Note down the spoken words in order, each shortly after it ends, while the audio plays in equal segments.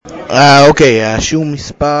שיעור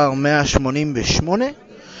מספר 188,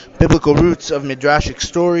 Biblical Roots of Midrashic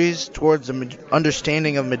Stories Towards the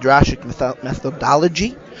Understanding of Midrashic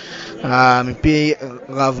Methodology, מפי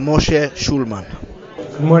Rav Moshe Shulman.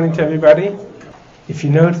 Good morning to everybody. If you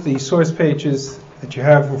note the source pages that you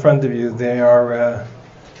have in front of you, they are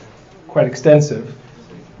quite extensive,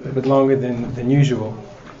 a bit longer than usual.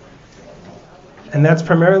 And that's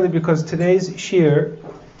primarily because today's shiur,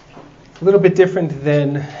 a little bit different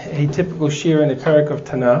than a typical shiur in a parak of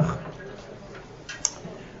Tanakh.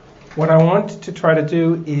 What I want to try to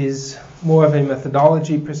do is more of a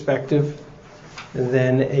methodology perspective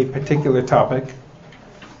than a particular topic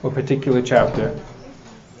or particular chapter.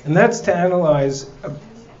 And that's to analyze,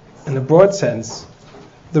 in a broad sense,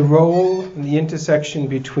 the role and the intersection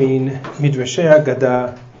between Midrashei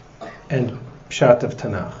Agadah and Pshat of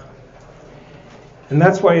Tanakh. And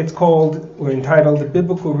that's why it's called, or entitled, The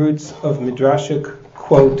Biblical Roots of Midrashic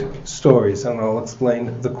Quote Stories. And I'll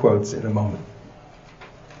explain the quotes in a moment.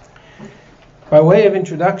 By way of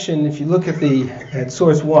introduction, if you look at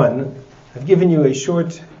source 1, I've given you a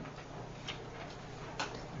short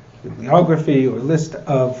bibliography or list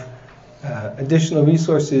of additional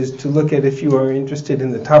resources to look at if you are interested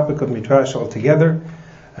in the topic of Midrash altogether,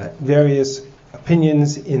 various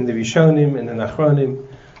opinions in the Rishonim and the Achronim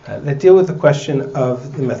that deal with the question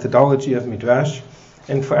of the methodology of Midrash.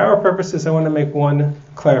 And for our purposes, I want to make one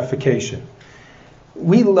clarification.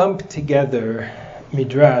 We lump together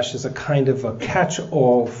Midrash as a kind of a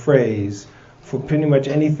catch-all phrase for pretty much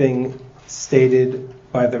anything stated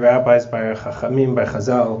by the rabbis, by our Chachamim, by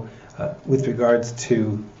Chazal, with regards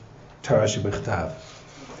to Torah Shebichtav.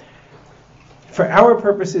 For our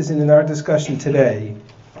purposes and in our discussion today,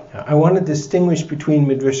 I want to distinguish between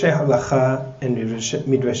Midrashei Halacha and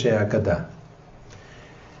Midrashei Agadah.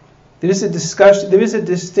 There is a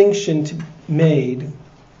distinction to be made.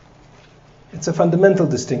 It's a fundamental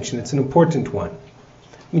distinction. It's an important one.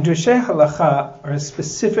 Midrashei Halacha are a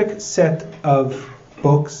specific set of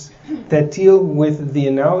books that deal with the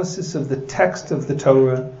analysis of the text of the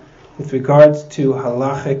Torah with regards to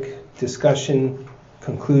halachic discussion,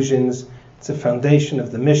 conclusions. It's a foundation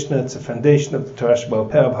of the Mishnah. It's a foundation of the Torah Sheba'al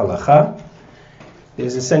Peh of Halacha.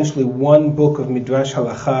 There's essentially one book of Midrash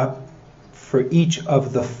Halacha for each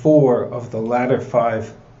of the latter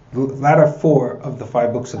four of the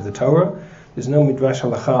five books of the Torah. There's no Midrash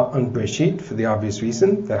Halacha on Breshit for the obvious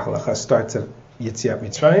reason that Halacha starts at Yetziat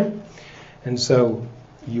Mitzrayim, and so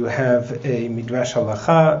you have a Midrash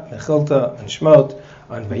Halacha, Mechilta, on Shemot,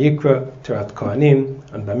 on Vayikra, Torat Kohanim,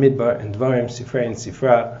 on Bamidbar and Dvarim, Sifrei and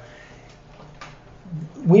Sifra.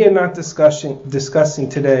 We are not discussing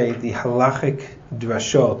today the halachic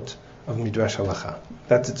drashot of Midrash Halacha.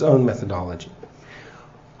 That's its own methodology.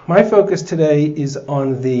 My focus today is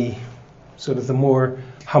on the sort of the more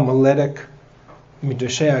homiletic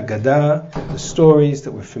Midrashei Agadah, the stories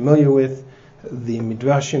that we're familiar with, the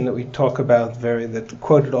midrashim that we talk about, that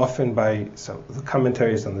quoted often by some of the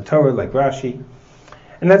commentaries on the Torah, like Rashi,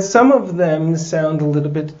 and that some of them sound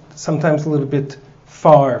sometimes a little bit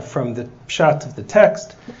far from the pshat of the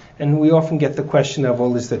text, and we often get the question of,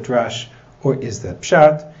 well, is that drash or is that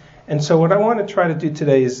pshat? And so what I want to try to do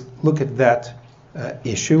today is look at that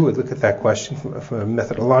issue, or look at that question from a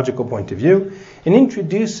methodological point of view, and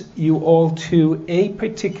introduce you all to a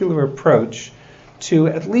particular approach to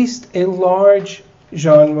at least a large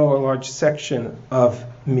genre or large section of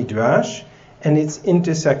Midrash and its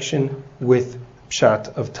intersection with Pshat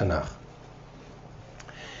of Tanakh.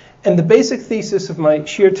 And the basic thesis of my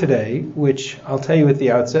shiur today, which I'll tell you at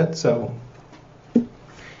the outset, so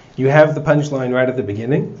you have the punchline right at the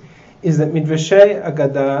beginning, is that Midrashei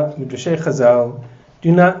Agadah, Midrashei Chazal,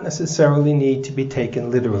 do not necessarily need to be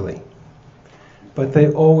taken literally, but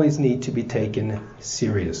they always need to be taken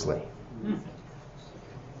seriously.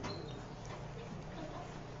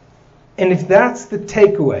 And if that's the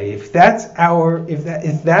takeaway, if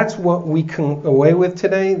that's what we come away with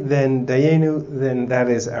today, then Dayenu, then that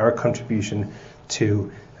is our contribution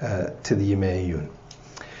to the Yimei Iyun.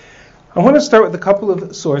 I want to start with a couple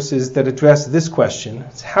of sources that address this question.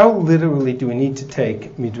 It's how literally do we need to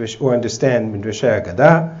take Midrash or understand Midrashei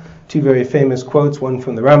Agadah? Two very famous quotes, one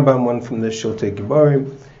from the Rambam, one from the Shiltei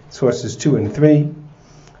Giborim, sources 2 and 3.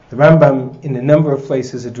 The Rambam, in a number of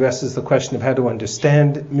places, addresses the question of how to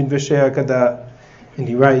understand Midrashei Agadah, and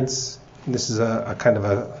he writes, and this is a kind of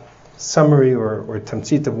a summary or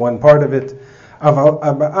tamtzit of one part of it, אבל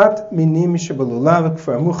ארבעת מינים שבלולב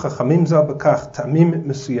כבר אמרו חכמים ז"ל בכך טעמים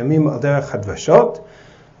מסוימים על דרך הדרשות.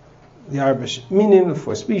 The Arbash minim, the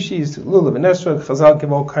four species, lulav and esrog. Chazal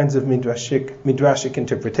give all kinds of midrashic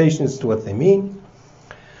interpretations to what they mean.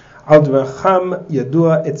 Al dracham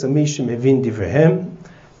yadua etzal mi shemevin divrehem,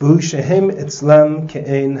 v'hu shehem etzlam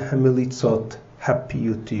ke'en hamilitzot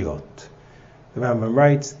hapiyutiyot. The Rambam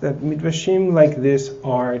writes that midrashim like this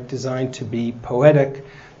are designed to be poetic,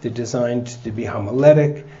 they're designed to be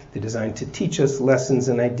homiletic, they're designed to teach us lessons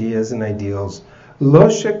and ideas and ideals. Lo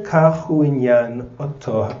shekach hu inyan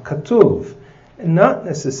oto hakatuv, and not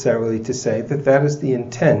necessarily to say that that is the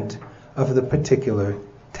intent of the particular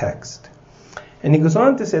text. And he goes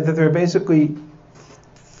on to say that there are basically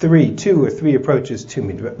two or three approaches to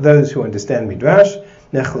midrash. Those who understand midrash,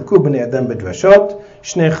 nechlaku b'nei adam b'drashot,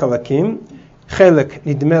 shnei chalakim, chelek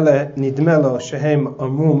nidmelo shehem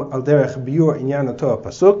amrum al derech biur inyan oto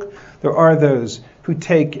pasuk. There are those who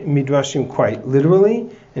take midrashim quite literally,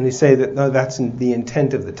 and they say that no, that's the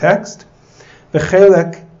intent of the text.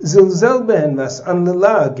 V'chelek zilzel ben vas'an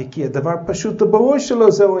lilag ki adavar pashut barur shelo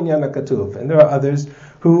zeu inyan hakatuv. And there are others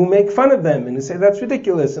who make fun of them and they say that's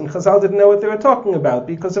ridiculous, and Chazal didn't know what they were talking about,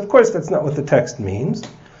 because of course that's not what the text means.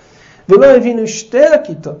 Both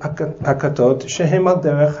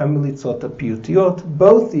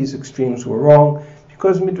these extremes were wrong,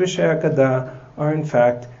 because Midrashei Haggadah are in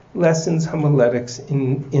fact lessons, homiletics,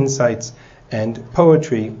 insights, and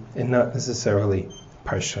poetry, and not necessarily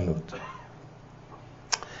parshanut.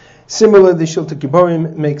 Similarly, Shiltei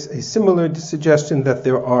Giborim makes a similar suggestion that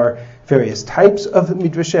there are various types of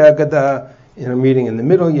Midrashei Haggadah. I'm reading in the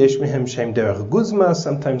middle, Yesh mehem shem derech guzma.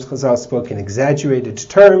 Sometimes Chazal spoke in exaggerated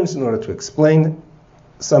terms in order to explain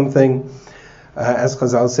something. As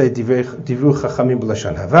Chazal say, Divru chachamim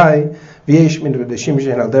b'lashon havai. V'yesh midrashim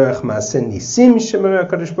she'en al derech ma'aseh nisim she'merer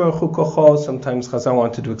HaKadosh Baruch Hu kocho. Sometimes Chazal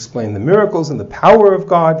wanted to explain the miracles and the power of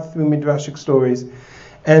God through midrashic stories.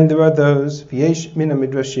 And there are those, V'yesh min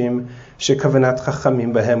hamidrashim she'kavanat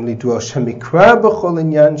chachamim b'hem lidrosh hamikra b'chol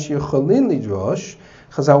inyan she'yocholin lidrosh.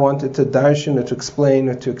 Chazal wanted to darshan or to explain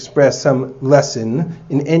or to express some lesson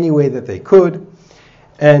in any way that they could,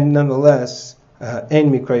 and nonetheless,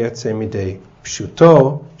 ein mikra yotzei midei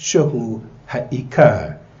pshuto shehu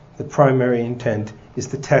ha'ikar. The primary intent is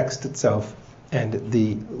the text itself and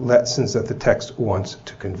the lessons that the text wants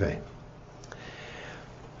to convey.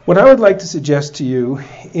 What I would like to suggest to you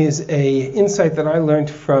is an insight that I learned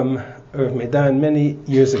from Rav Medan many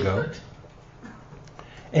years ago.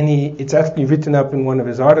 And it's actually written up in one of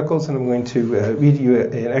his articles, and I'm going to read you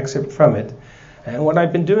an excerpt from it. And what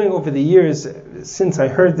I've been doing over the years, since I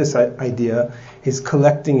heard this idea, is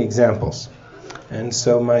collecting examples. And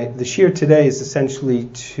so the shiur today is essentially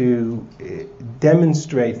to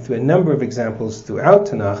demonstrate through a number of examples throughout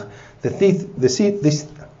Tanakh the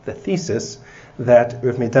thesis that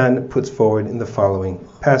Rav Medan puts forward in the following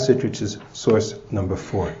passage, which is source number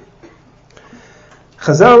 4.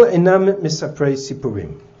 Chazal enam misaprei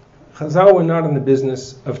sipurim. Chazal were not in the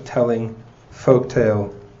business of telling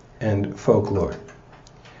folktale and folklore.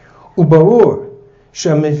 Ubarur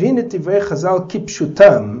she'amevin et divrei Chazal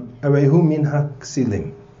kipshutam arehu min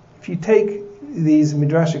haksilim. If you take these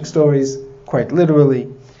midrashic stories quite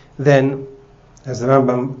literally, then, as the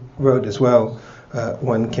Rambam wrote as well,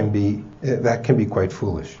 that can be quite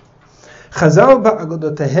foolish. Chazal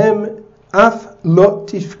ba'agodotehem af lo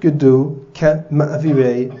tifkedu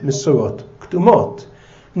ka'ma'avirei mesorot k'dumot.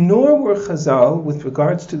 Nor were Chazal, with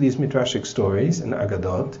regards to these midrashic stories and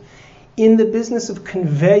agadot, in the business of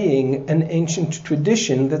conveying an ancient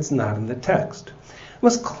tradition that's not in the text. The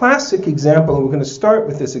most classic example, and we're going to start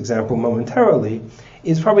with this example momentarily,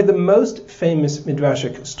 is probably the most famous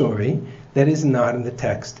midrashic story that is not in the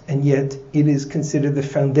text, and yet it is considered the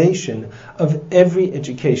foundation of every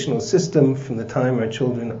educational system from the time our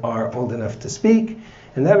children are old enough to speak.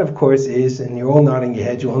 And that, of course, is, and you're all nodding your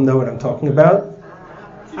head, you all know what I'm talking about,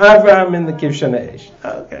 Avraham and the Kivshon Ha'esh.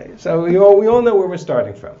 Okay, so we all know where we're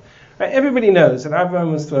starting from. Right, everybody knows that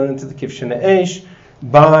Avraham was thrown into the Kivshon Ha'esh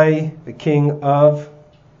by the king of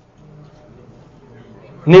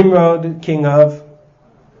Nimrod, king of...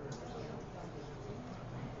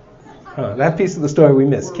 that piece of the story we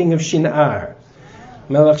missed. King of Shinar.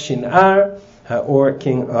 Melech Shinar, or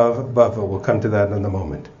king of Bavel. We'll come to that in a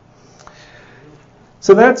moment.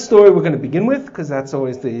 So that story we're going to begin with, because that's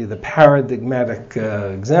always the paradigmatic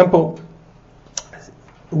example.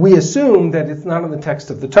 We assume that it's not in the text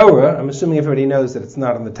of the Torah. I'm assuming everybody knows that it's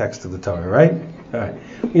not in the text of the Torah, right? All right.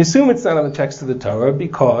 We assume it's not in the text of the Torah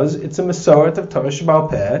because it's a Masoret of Torah Sheba'al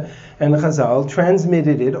Peh, and Chazal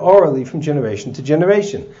transmitted it orally from generation to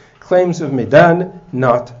generation. Claims of Medan,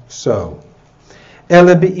 not so.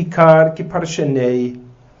 Ele be'ikar ki parshanei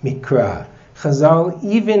mikra. Chazal,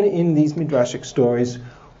 even in these midrashic stories,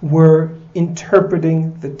 were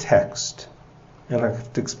interpreting the text. And I'll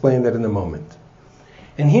have to explain that in a moment.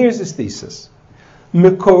 And here's his thesis.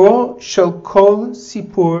 מקורו של כל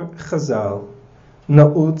סיפור חז"ל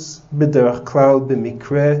נעוץ בדרך כלל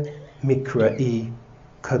במקרה מקראי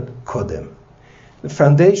קודם. The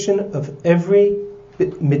foundation of every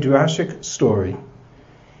midrashic story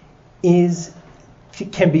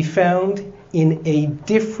can be found in a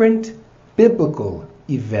different biblical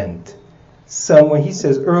event. Somewhere, he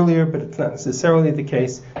says earlier, but it's not necessarily the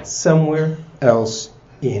case, somewhere else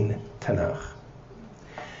in Tanakh.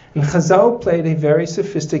 And Chazal played a very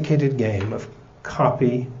sophisticated game of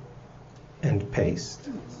copy and paste.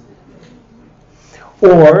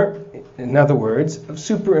 Or, in other words, of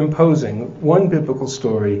superimposing one biblical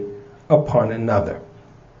story upon another.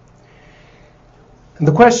 And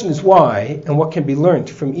the question is why, and what can be learned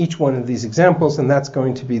from each one of these examples, and that's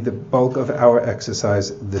going to be the bulk of our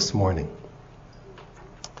exercise this morning.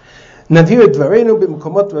 There are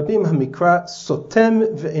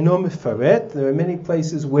many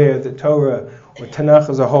places where the Torah, or Tanakh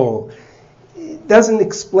as a whole, doesn't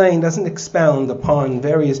expound upon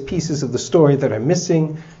various pieces of the story that are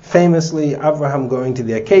missing. Famously, Abraham going to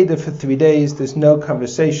the Akedah for 3 days. There's no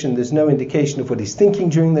conversation, there's no indication of what he's thinking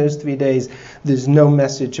during those 3 days. There's no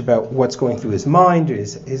message about what's going through his mind.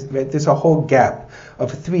 There's a whole gap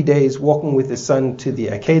of 3 days walking with his son to the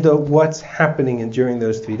Akedah. What's happening during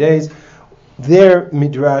those 3 days? Their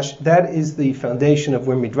Midrash, that is the foundation of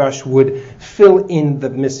where Midrash would fill in the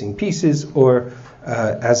missing pieces, or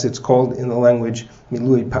as it's called in the language,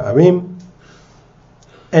 Milui Pa'arim.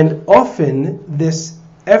 And often this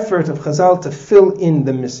effort of Chazal to fill in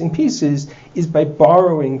the missing pieces is by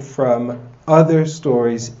borrowing from other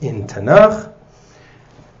stories in Tanakh.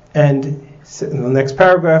 And in the next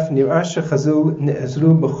paragraph, Nir'ah sheChazal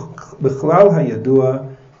ne'ezru b'chlal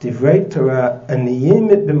hayadua divrei Torah aniyim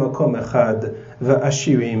b'makom echad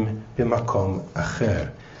v'ashirim b'makom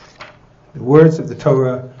acher. The words of the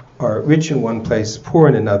Torah are rich in one place, poor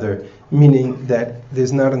in another, meaning that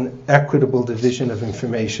there's not an equitable division of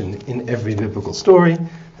information in every biblical story.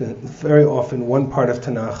 Very often one part of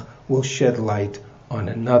Tanakh will shed light on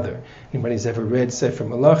another. Anybody who's ever read Sefer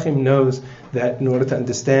Malachim knows that in order to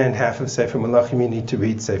understand half of Sefer Malachim, you need to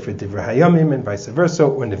read Sefer Divrei Hayamim and vice versa,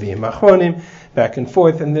 or Nevi'im Achronim, back and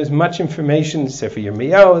forth. And there's much information in Sefer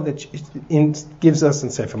Yirmiyahu that gives us in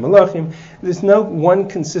Sefer Malachim. There's no one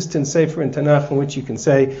consistent Sefer in Tanakh in which you can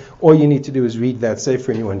say, all you need to do is read that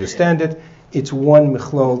Sefer and you understand it. It's one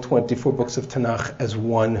Michlol, 24 books of Tanakh as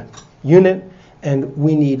one unit. And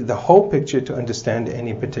we need the whole picture to understand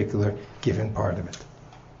any particular given part of it.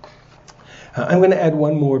 I'm going to add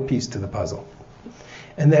one more piece to the puzzle.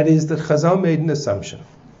 And that is that Chazal made an assumption.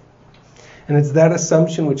 And it's that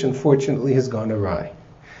assumption which unfortunately has gone awry.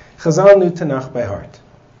 Chazal knew Tanakh by heart.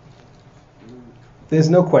 There's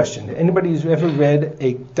no question. Anybody who's ever read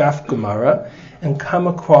a Daf Gemara and come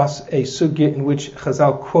across a sugya in which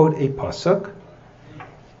Chazal quote a pasuk,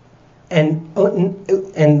 and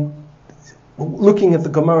looking at the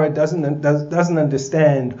Gemara doesn't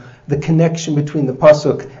understand the connection between the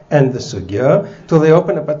pasuk and the sugya, till they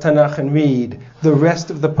open up a Tanakh and read the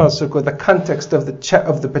rest of the pasuk or the context of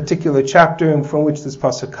the particular chapter from which this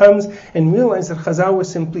pasuk comes, and realize that Chazal was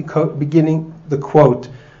simply beginning the quote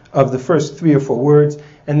of the first 3 or 4 words,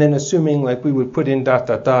 and then assuming, like we would put in ...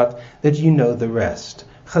 that you know the rest.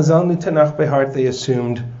 Chazal knew Tanakh by heart. They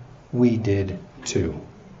assumed we did too.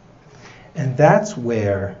 And that's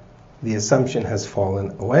where the assumption has fallen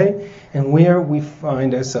away, and where we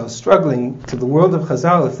find ourselves struggling to the world of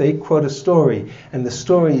Chazal. If they quote a story, and the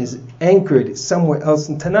story is anchored somewhere else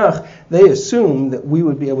in Tanakh, they assume that we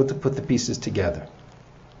would be able to put the pieces together.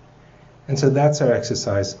 And so that's our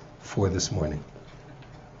exercise for this morning.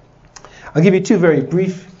 I'll give you 2 very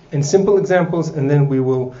brief and simple examples, and then we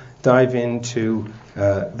will dive into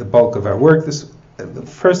the bulk of our work. The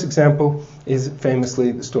first example is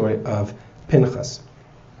famously the story of Pinchas.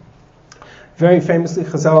 Very famously,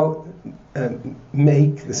 Chazal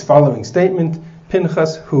make this following statement: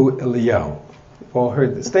 Pinchas hu Eliyahu. You've all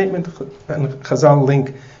heard the statement. Chazal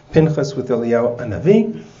link Pinchas with Eliyahu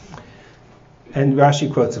Hanavi, and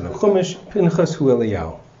Rashi quotes it in Chumash: Pinchas hu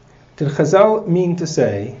Eliyahu. Did Chazal mean to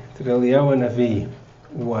say that Eliyahu Hanavi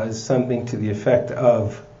was something to the effect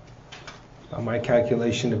of, on my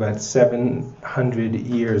calculation, about 700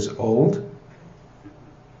 years old?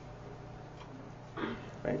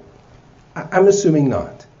 I'm assuming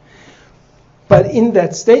not. But in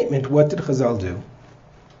that statement, what did Chazal do?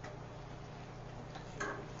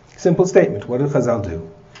 Simple statement. What did Chazal do?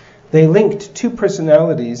 They linked 2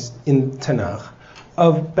 personalities in Tanakh,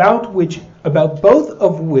 about both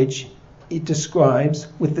of which it describes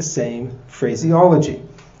with the same phraseology.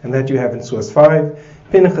 and that you have in source 5.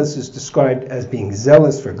 Pinchas is described as being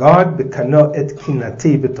zealous for God, B'kano et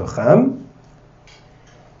kinati b'tocham.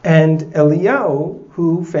 And Eliyahu,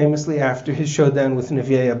 who famously after his showdown with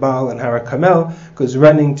Nevi'ei Baal and Har Carmel, goes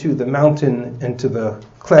running to the mountain and to the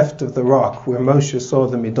cleft of the rock where Moshe saw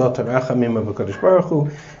the Midot HaRachamim of HaKadosh Baruch Hu,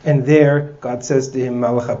 and there God says to him,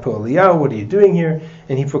 Malach HaPo Eliyahu, what are you doing here?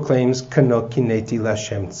 And he proclaims, Kano kineti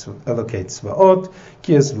Lashem Elokei Tzvaot,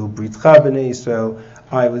 ki azvu britcha b'nei Yisrael,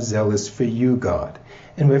 I was zealous for you, God.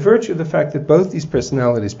 And by virtue of the fact that both these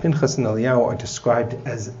personalities, Pinchas and Eliyahu, are described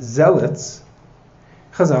as zealots,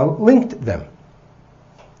 Chazal linked them.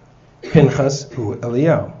 Pinchas who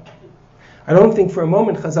Eliyahu. I don't think for a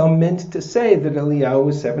moment Chazal meant to say that Eliyahu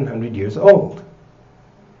was 700 years old.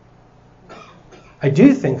 I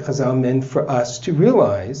do think Chazal meant for us to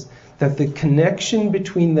realize that the connection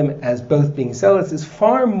between them as both being zealots is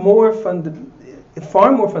far more fundamental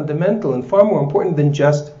and far more important than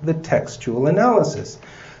just the textual analysis.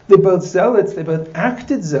 They're both zealots, they both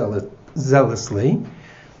acted zealously,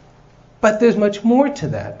 but there's much more to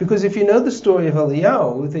that, because if you know the story of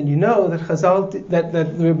Eliyahu, then you know that Chazal, that the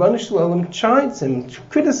Ribono Shel Olam chides him,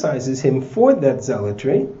 criticizes him for that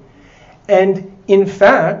zealotry, and in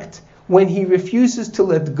fact, when he refuses to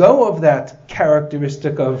let go of that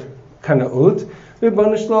characteristic of Kana'ut,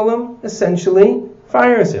 Ribono Shel Olam essentially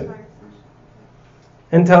fires him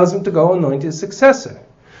and tells him to go anoint his successor.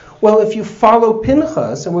 Well, if you follow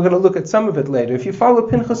Pinchas, and we're going to look at some of it later, if you follow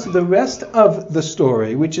Pinchas to the rest of the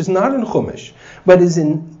story, which is not in Chumash, but is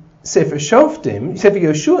in Sefer Shoftim, Sefer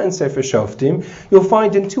Yoshua and Sefer Shoftim, you'll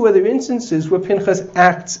find in 2 other instances where Pinchas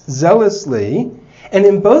acts zealously, and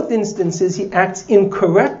in both instances he acts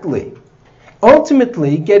incorrectly,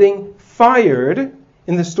 ultimately getting fired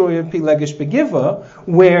in the story of Pilegesh Begiva,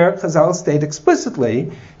 where Chazal state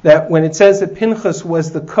explicitly that when it says that Pinchas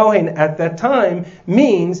was the Kohen at that time,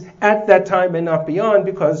 means at that time and not beyond,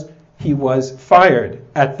 because he was fired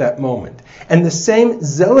at that moment. And the same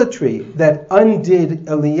zealotry that undid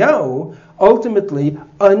Eliyahu ultimately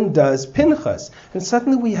undoes Pinchas. And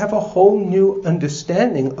suddenly we have a whole new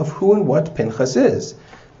understanding of who and what Pinchas is.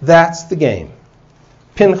 That's the game.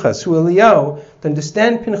 Pinchas, who Eliyahu, to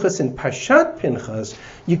understand Pinchas in Parshat Pinchas,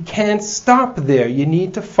 you can't stop there. You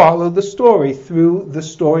need to follow the story through the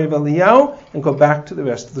story of Eliyahu and go back to the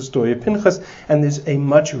rest of the story of Pinchas. And there's a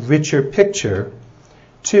much richer picture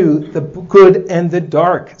to the good and the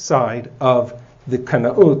dark side of the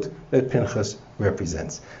Kana'ut that Pinchas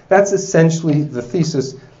represents. That's essentially the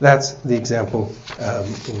thesis. That's the example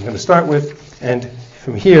we're going to start with. And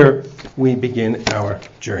from here, we begin our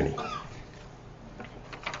journey.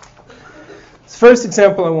 First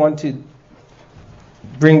example I want to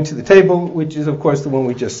bring to the table, which is of course the one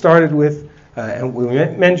we just started with, and we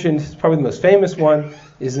mentioned, it's probably the most famous one,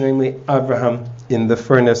 is namely Abraham in the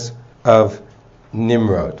furnace of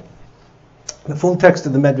Nimrod. The full text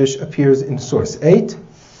of the Medrash appears in source 8.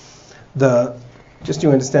 Just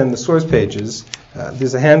to understand the source pages,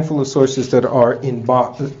 there's a handful of sources that are in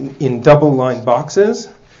double-line boxes.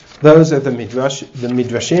 Those are the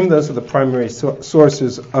Midrashim, those are the primary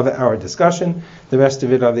sources of our discussion. The rest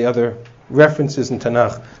of it are the other references in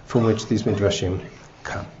Tanakh from which these Midrashim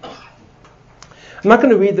come. I'm not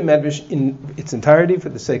going to read the Medrash in its entirety for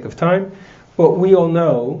the sake of time, but we all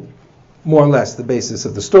know more or less the basis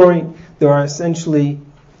of the story. There are essentially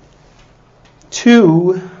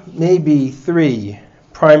 2, maybe 3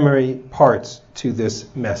 primary parts to this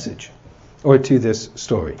message, or to this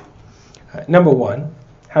story. Number 1,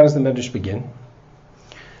 how does the Medrash begin?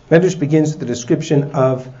 Medrash begins with the description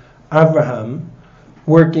of Abraham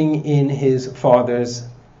working in his father's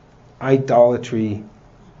idolatry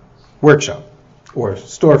workshop, or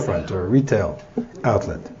storefront, or retail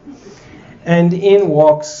outlet. And in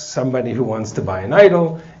walks somebody who wants to buy an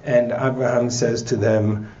idol, and Abraham says to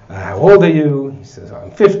them, how old are you? He says,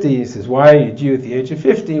 I'm 50. He says, why are you Jew at the age of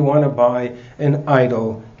 50? You want to buy an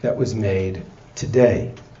idol that was made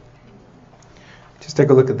today. Just take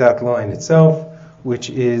a look at that line itself, which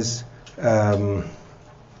is 5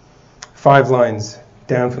 lines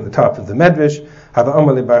down from the top of the Medrash.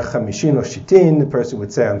 The person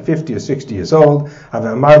would say, I'm 50 or 60 years old.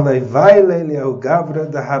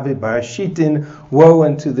 Woe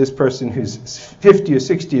unto this person who's 50 or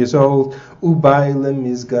 60 years old,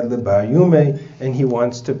 and he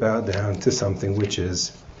wants to bow down to something which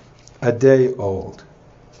is a day old.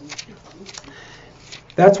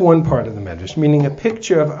 That's one part of the Medrash, meaning a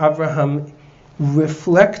picture of Abraham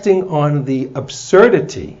reflecting on the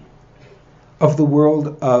absurdity of the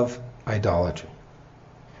world of idolatry.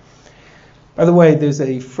 By the way, there's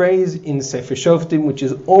a phrase in Sefer Shoftim which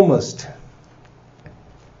is almost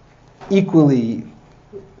equally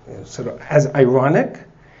sort of as ironic,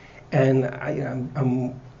 and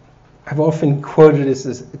I've often quoted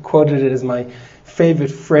it as my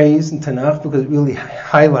favorite phrase in Tanakh because it really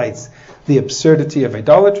highlights the absurdity of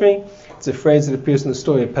idolatry. It's a phrase that appears in the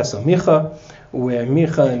story of Pesach Micha, where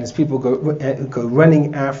Micha and his people go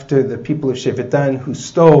running after the people of Shevet Dan who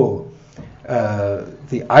stole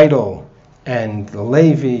the idol, and the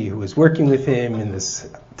Levi who was working with him in this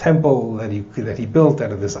temple that he built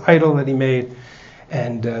out of this idol that he made.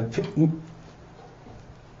 And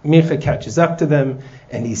Micha catches up to them,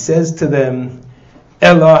 and he says to them,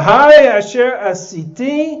 Elohai asher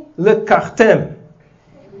asiti lekachtem.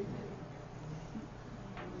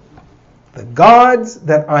 The gods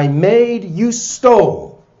that I made, you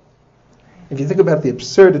stole. If you think about the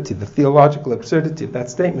absurdity, the theological absurdity of that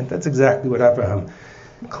statement, that's exactly what Abraham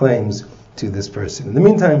claims to this person. In the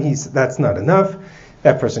meantime, that's not enough.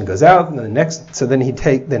 That person goes out, and the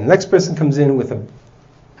next person comes in with a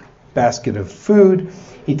basket of food.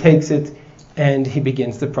 He takes it, and he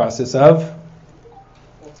begins the process of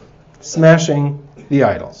smashing the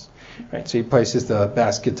idols. Right? So he places the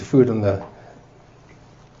basket of food on the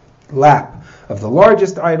lap of the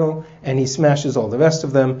largest idol, and he smashes all the rest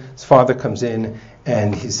of them. His father comes in,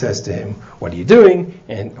 and he says to him, "What are you doing?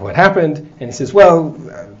 And what happened?" And he says, "Well,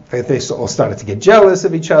 they all started to get jealous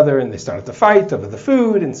of each other, and they started to fight over the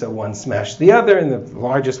food, and so one smashed the other, and the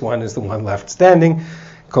largest one is the one left standing,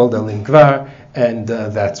 called Elin Gvar, and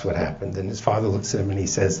that's what happened." And his father looks at him and he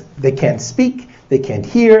says, "They can't speak, they can't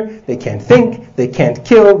hear, they can't think, they can't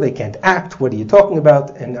kill, they can't act. What are you talking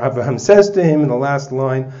about?" And Abraham says to him in the last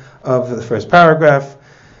line of the first paragraph,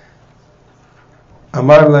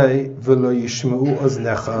 Amar le v'lo yishma'u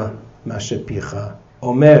oznecha ma shepicha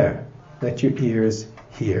omer. Let your ears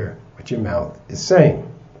hear what your mouth is saying.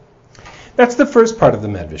 That's the first part of the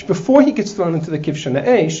Medrash. Before he gets thrown into the Kivshon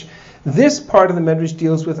Ha'esh, this part of the Medrash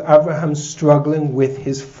deals with Abraham struggling with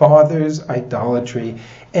his father's idolatry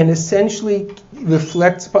and essentially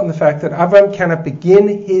reflects upon the fact that Abraham cannot begin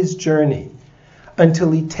his journey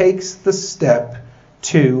until he takes the step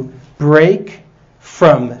to break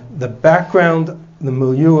from the background, the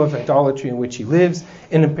milieu of idolatry in which he lives,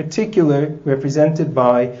 and in particular represented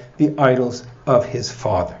by the idols of his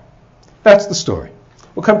father. That's the story.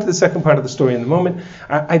 We'll come to the second part of the story in a moment.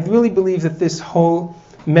 I really believe that this whole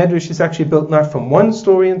Medrash is actually built not from one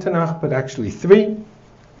story in Tanakh, but actually three,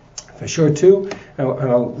 for sure two, and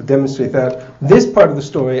I'll demonstrate that. This part of the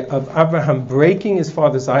story of Abraham breaking his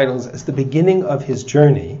father's idols as the beginning of his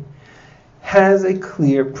journey has a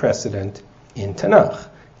clear precedent in Tanakh.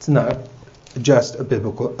 It's not just a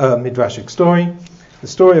biblical, midrashic story. The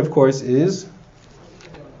story, of course, is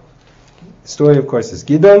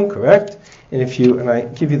Gidon, correct? And I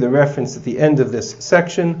give you the reference at the end of this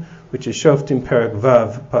section, which is Shoftim Perek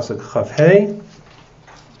Vav Pasuk Chav Hei.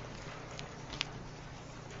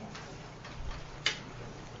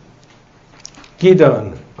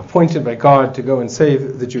 Gidon, appointed by God to go and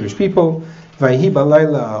save the Jewish people. Vayhi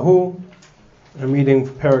balayla ahu. I'm reading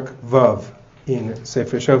Perek Vav in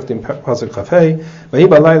Sefer Shoftim Pasuk Chav Hei. Vayhi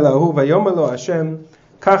balayla ahu vayomer lo Hashem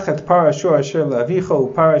kach et parasho asher la'avicha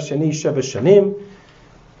u'para sheni sheva shanim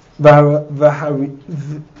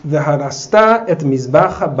v'harasta et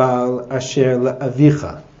mizbach ha'bal asher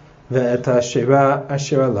la'avicha ve'et ha'ashera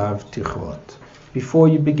asher alav tichrot. Before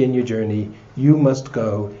you begin your journey, you must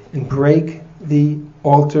go and break the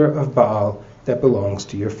altar of Baal that belongs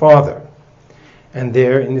to your father, and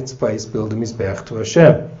there in its place build a mizbech to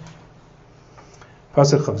Hashem.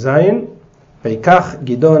 Pasuk Chav Zayin. Vayikach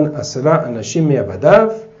Gidon 10 anashim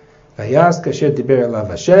me'avadav vayas kasher diber elav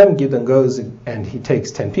Hashem. Gidon goes and he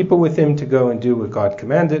takes 10 people with him to go and do what God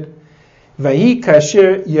commanded. Vayi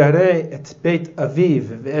kasher yareh et beit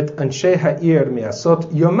aviv ve'et anshei ha'ir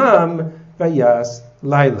me'asot yomam vayas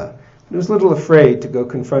laila. He was a little afraid to go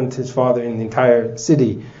confront his father in the entire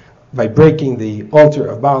city by breaking the altar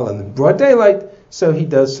of Baal in the broad daylight, so he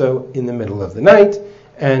does so in the middle of the night.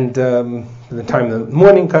 And the time the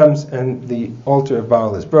morning comes, and the altar of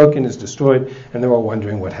Baal is broken, is destroyed, and they're all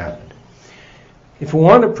wondering what happened. If we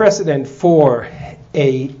want a precedent for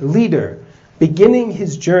a leader beginning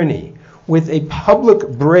his journey with a public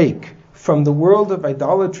break from the world of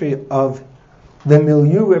idolatry of the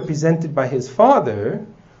milieu represented by his father,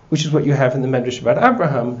 which is what you have in the Medrash about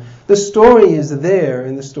Abraham, the story is there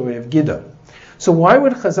in the story of Gidon. So why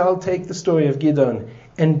would Chazal take the story of Gidon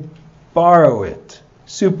and borrow it,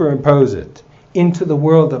 superimpose it into the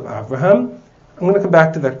world of Abraham? I'm going to come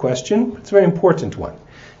back to that question. It's a very important one.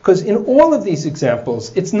 Because in all of these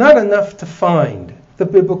examples, it's not enough to find the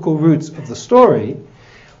biblical roots of the story.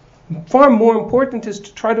 Far more important is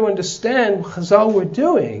to try to understand what Chazal were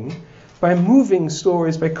doing by moving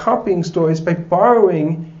stories, by copying stories, by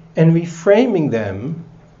borrowing and reframing them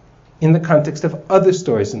in the context of other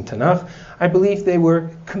stories in Tanakh. I believe they were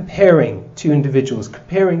comparing two individuals,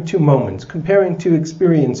 comparing two moments, comparing two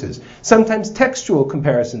experiences, sometimes textual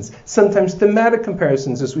comparisons, sometimes thematic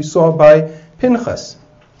comparisons, as we saw by Pinchas.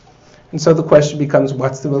 And so the question becomes,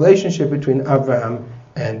 what's the relationship between Avraham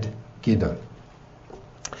and Gideon?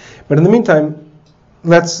 But in the meantime,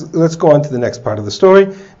 let's go on to the next part of the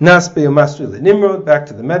story. Nas be'omasri leNimrod, back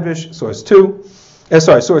to the Medrash,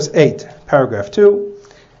 source 8, paragraph 2.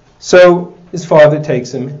 So his father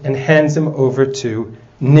takes him and hands him over to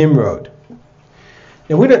Nimrod.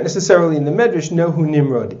 Now we don't necessarily in the Medrash know who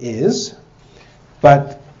Nimrod is,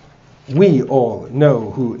 but we all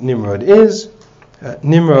know who Nimrod is.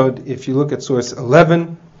 Nimrod, if you look at source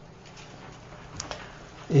 11,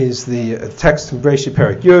 is the text from Bereshit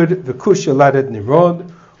Perek Yud, V'kush yoladed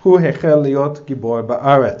Nimrod, hu hechel liot gibor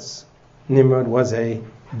ba'aretz. Nimrod was a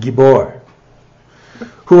gibor.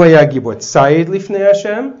 Hu haya gibor tzayid lifnei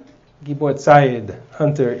Hashem. Gibor tzayid,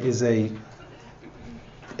 hunter, is a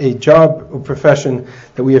job or profession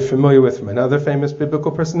that we are familiar with from another famous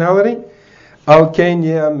biblical personality. Al ken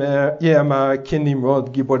ye'amar kin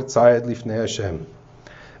Nimrod gibor tzayid lifnei Hashem.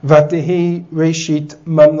 Vatehi reshit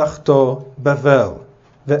mamlachto Bavel.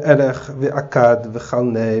 Ve'erech ve'akad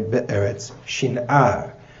ve'chalne be'eretz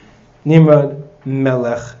Shin'ar. Nimrod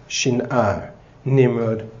melech Shin'ar.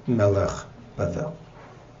 Nimrod melech Bavel.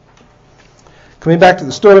 Coming back to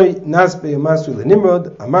the story, Nazbe Umasru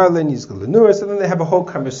leNimrod, Amar le Nizgal leNur. So then they have a whole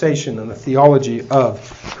conversation on the theology of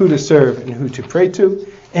who to serve and who to pray to.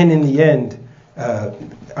 And in the end,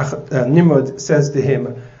 Nimrod says to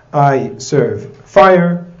him, I serve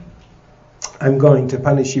fire. I'm going to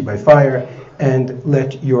punish you by fire, and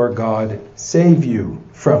let your God save you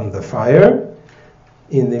from the fire.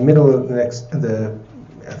 In the middle of at the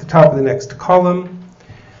top of the next column,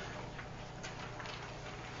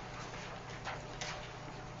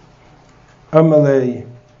 Amalei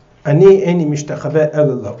ani eni mishtachave el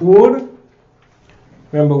la'ur.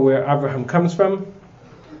 Remember where Abraham comes from?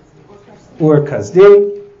 Ur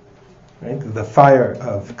Kasdim, right? The fire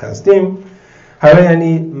of Kasdim. Harei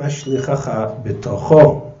ani mashlichacha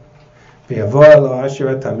betocho. I'm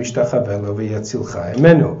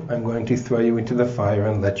going to throw you into the fire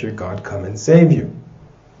and let your God come and save you.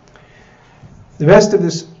 The rest of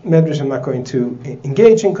this medrash I'm not going to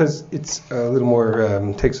engage in because it's a little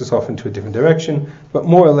more, takes us off into a different direction, but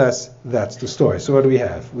more or less that's the story. So what do we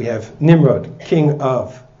have? We have Nimrod, king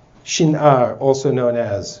of Shin'ar, also known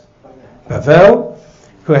as Bavel,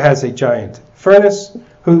 who has a giant furnace,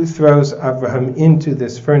 who throws Abraham into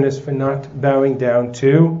this furnace for not bowing down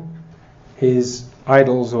to his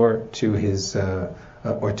idols or to his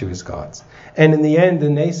gods. And in the end, the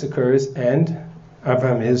nace occurs and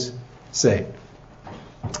Abraham is saved.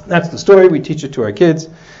 That's the story. We teach it to our kids.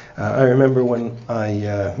 I remember when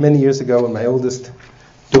many years ago, when my oldest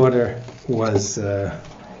daughter was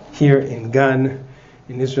here in Gan,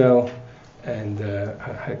 in Israel, and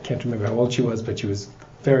I can't remember how old she was, but she was a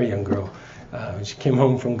very young girl. She came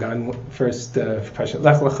home from Gan first, Parashat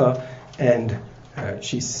Lech Lecha, and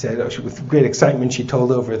she said, with great excitement, she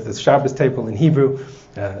told over at the Shabbos table in Hebrew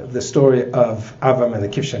the story of Avram and the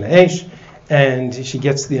Kivshan Eish. And she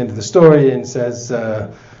gets to the end of the story and says,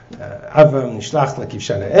 Avram nishlach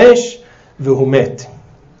lekivshan ha'esh v'hu met.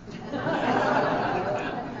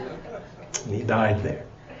 And he died there.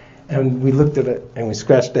 And we looked at it and we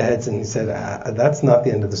scratched our heads and he said, that's not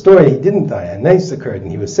the end of the story. He didn't die. A nace occurred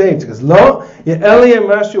and he was saved. He goes, Lo, ye'eli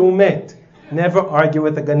mashu met. Never argue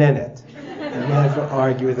with the ganenet. Never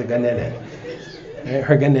argue with the ganenet.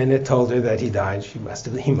 Her ganenet told her that he died. He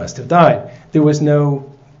must have died. There was no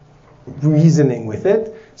reasoning with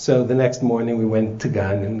it. So the next morning we went to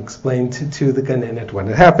Gan and explained to the Ganenet what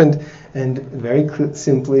had happened, and very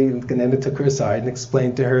simply Ganenet took her aside and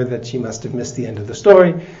explained to her that she must have missed the end of the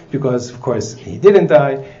story because of course he didn't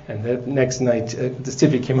die. And the next night the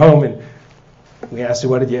Tzivy came home and we asked her,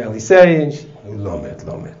 what did Yaeli say? And she, Lomet.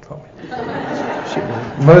 She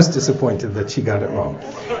was most disappointed that she got it wrong.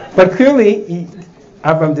 But clearly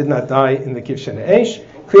Abraham did not die in the Kivshan Eish.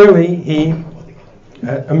 Clearly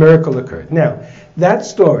a miracle occurred. Now, that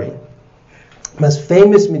story, most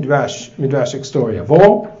famous midrashic story of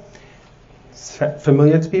all,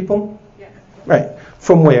 familiar to people? Yes. Right.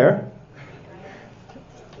 From where?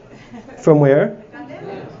 From where?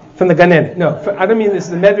 From the Ganenet. No, I don't mean this is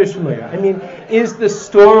the Medrash familiar. I mean, is the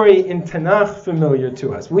story in Tanakh familiar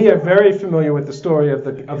to us? We are very familiar with the story of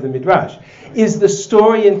the Midrash. Is the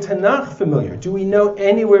story in Tanakh familiar? Do we know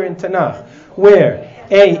anywhere in Tanakh where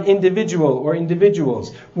a individual or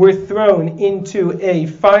individuals were thrown into a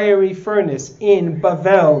fiery furnace in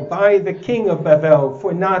Bavel by the king of Bavel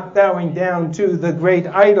for not bowing down to the great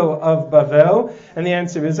idol of Bavel? And the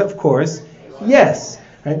answer is, of course, yes.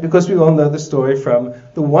 Right? Because we all know the story from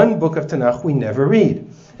the one book of Tanakh we never read.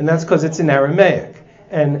 And that's because it's in Aramaic.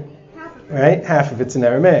 And right, half of it's in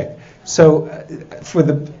Aramaic. So, for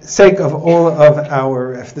the sake of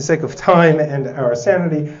for the sake of time and our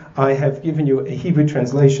sanity, I have given you a Hebrew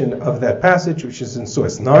translation of that passage, which is in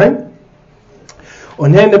source 9.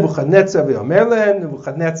 Nebuchadnezzar,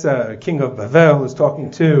 king of Bavel, is talking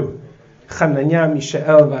to Hananiah,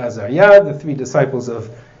 Mishael, and Azariah, the three disciples of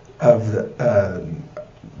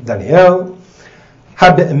Daniel.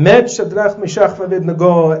 הבאמת שדרך משך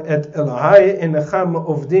ואבדנגו את אלוהי אינכם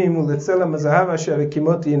עובדים ולצלם הזהב אשר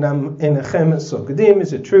הקימותי אינכם סוגדים?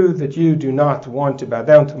 Is it true that you do not want to bow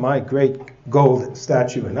down to my great gold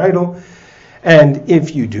statue and idol? And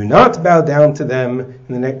if you do not bow down to them,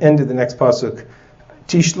 in the end of the next pasuk,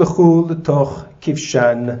 tishlechu letoch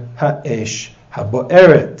kivshan ha'esh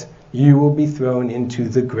habo'eret, you will be thrown into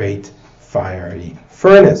the great fiery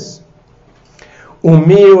furnace. And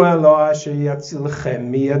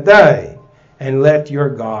let your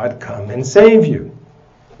God come and save you.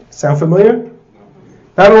 Sound familiar?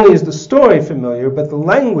 Not only is the story familiar, but the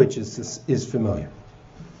language is familiar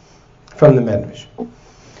from the Medrash.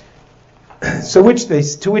 So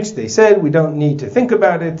to which they said, we don't need to think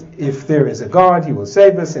about it. If there is a God, He will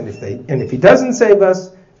save us, and if He doesn't save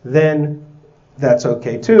us, then that's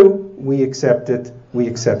okay too. We accept it. We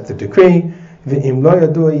accept the decree. ואם לא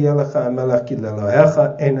ידוע יהיה לך המלך כי לאלוהיך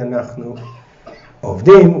אין אנחנו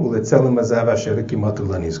עובדים ולצלם הזהב אשר הקימותו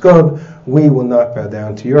לא נשגוד. We will not bow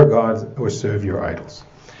down to your gods or serve your idols.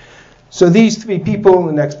 So these three people in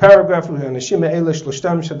the next paragraph, האנשים האלה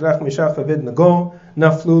שלושתם שדרך משך ואבדנגו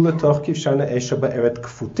נפלו לתוך כבשן האש הבארת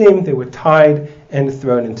כפותים. They were tied and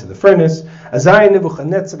thrown into the furnace. אזי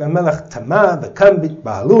נבוכדנצר המלך תמה וקם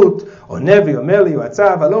בהתבהלות, עונה ואומר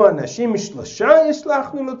ליועציו, הלא אנשים שלושה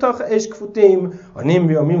ישלחנו לתוך האש כפותים. עונים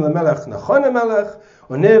ואומרים למלך, נכון המלך?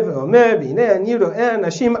 עונה ואומר, והנה אני רואה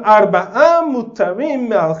אנשים 4 מותרים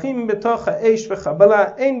מהלכים בתוך האש וחבלה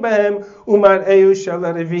אין בהם, ומראהו של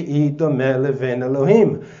הרביעי דומה לבן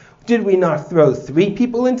אלוהים. Did we not throw 3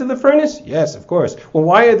 people into the furnace? Yes, of course. Well,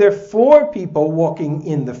 why are there 4 people walking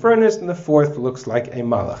in the furnace and the 4th looks like a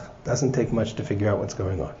malach? Doesn't take much to figure out what's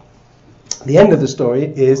going on. The end of the story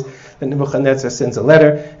is that Nebuchadnezzar sends a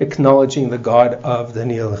letter acknowledging the God of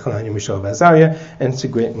Daniel, Hananiah, Mishael, and Azariah, and it's a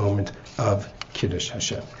great moment of Kiddush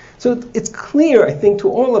Hashem. So it's clear, I think, to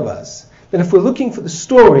all of us that if we're looking for the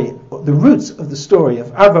story, the roots of the story of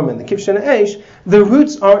Avram and the Kivshan Eish, the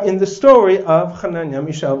roots are in the story of Hananiah,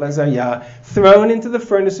 Mishael, and Azariah, thrown into the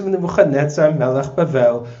furnace of Nebuchadnezzar, Melech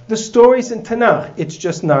Bavel. The story's in Tanakh. It's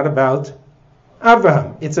just not about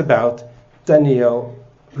Avraham. It's about Daniel,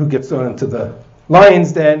 who gets thrown into the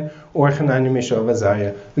lion's den, or Hananiah, Mishael, and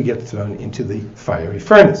Azariah, who get thrown into the fiery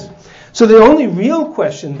furnace. So the only real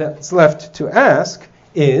question that's left to ask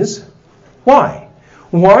is, why?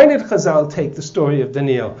 Why did Chazal take the story of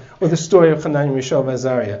Daniel, or the story of Hananiah, Mishael, and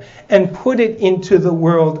Azariah, and put it into the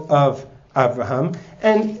world of Avraham?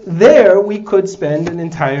 And there we could spend an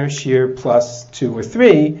entire shir plus 2 or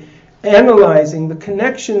 3 analyzing the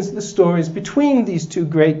connections, the stories between these 2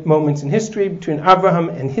 great moments in history, between Avraham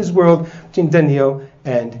and his world, between Daniel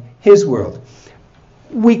and his world.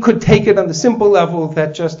 We could take it on the simple level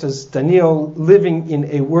that just as Daniel, living in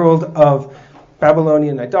a world of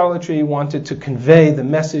Babylonian idolatry, wanted to convey the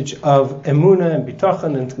message of emunah and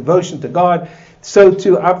bitachon and devotion to God, so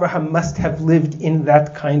too Abraham must have lived in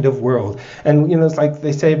that kind of world. And it's like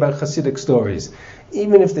they say about Hasidic stories.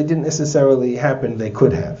 Even if they didn't necessarily happen, they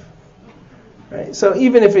could have. Right? So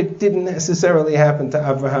even if it didn't necessarily happen to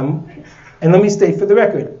Abraham, and let me state for the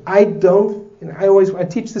record, I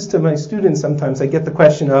teach this to my students sometimes. I get the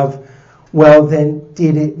question of, well, then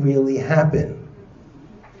did it really happen?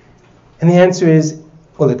 And the answer is,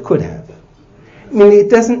 well, it could have. I mean, it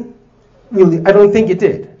doesn't really, I don't think it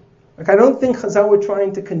did. I don't think Chazal were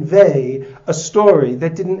trying to convey a story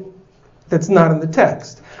that's not in the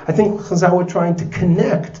text. I think Chazal were trying to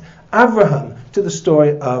connect Avraham to the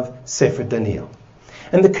story of Sefer Daniel.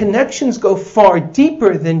 And the connections go far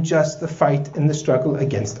deeper than just the fight and the struggle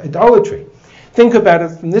against idolatry. Think about it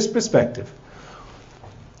from this perspective.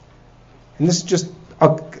 And this is just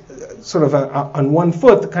sort of on one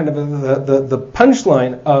foot, the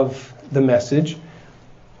punchline of the message.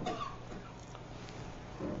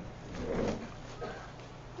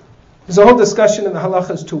 There's a whole discussion in the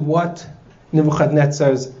halacha as to what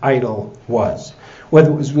Nebuchadnezzar's idol was. Whether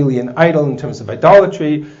it was really an idol in terms of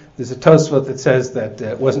idolatry. There's a Tosfot that says that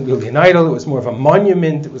it wasn't really an idol, it was more of a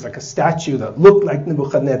monument. It was like a statue that looked like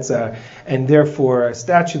Nebuchadnezzar, and therefore a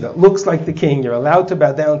statue that looks like the king. You're allowed to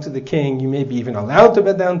bow down to the king. You may be even allowed to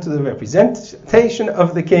bow down to the representation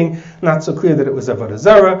of the king. Not so clear that it was Avodah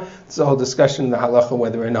Zarah. There's a whole discussion in the halacha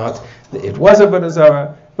whether or not it was Avodah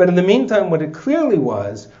Zarah. But in the meantime, what it clearly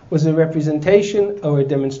was a representation or a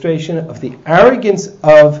demonstration of the arrogance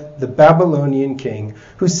of the Babylonian king,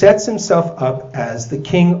 who sets himself up as the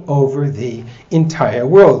king over the entire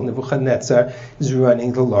world. Nebuchadnezzar is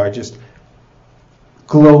running the largest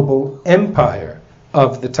global empire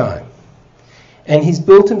of the time. And he's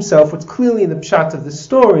built himself what's clearly the pshat of the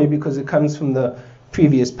story, because it comes from the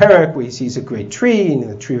previous parak where he sees a great tree, and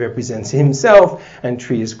the tree represents himself, and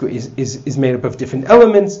tree is made up of different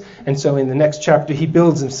elements. And so in the next chapter he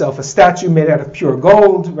builds himself a statue made out of pure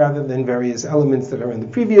gold rather than various elements that are in the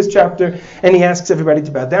previous chapter, and he asks everybody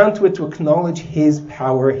to bow down to it, to acknowledge his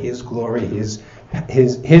power, his glory, his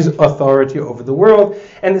authority over the world.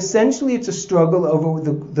 And essentially it's a struggle over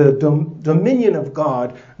the dominion of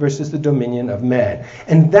God versus the dominion of man.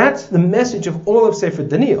 And that's the message of all of Sefer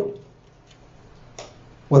Daniel.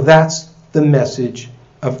 Well, that's the message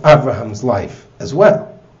of Abraham's life as well.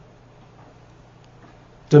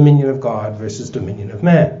 Dominion of God versus dominion of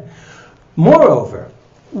man. Moreover,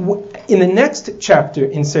 in the next chapter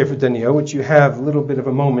in Sefer Daniel, which you have a little bit of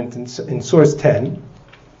a moment in source 10,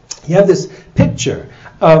 you have this picture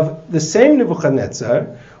of the same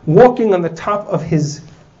Nebuchadnezzar walking on the top of his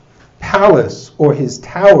palace, or his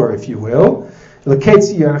tower, if you will. He was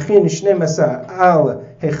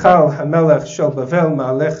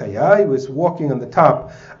walking on the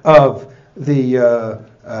top of the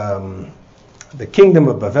kingdom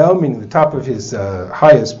of Bavel, meaning the top of his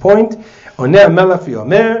highest point. This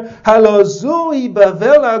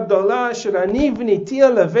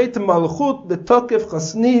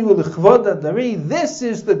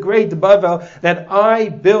is the great Bavel that I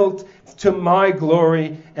built to my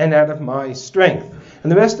glory and out of my strength.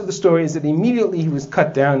 And the rest of the story is that immediately he was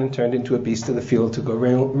cut down and turned into a beast of the field to go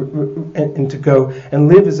and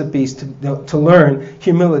live as a beast, to learn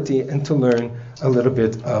humility and to learn a little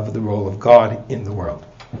bit of the role of God in the world.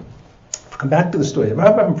 Come back to the story of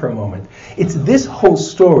Abraham for a moment. It's this whole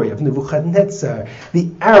story of Nebuchadnezzar, the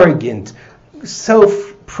arrogant,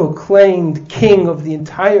 self-proclaimed king of the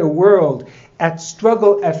entire world, at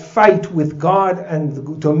struggle, at fight with God and the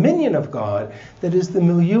dominion of God, that is the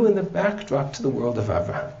milieu and the backdrop to the world of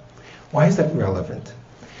Abraham. Why is that relevant?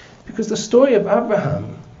 Because the story of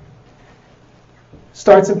Abraham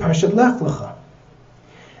starts in Parshat Lech Lecha.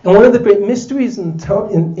 And one of the great mysteries in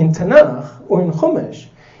Tanakh, or in Chumash,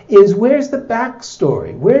 is where's the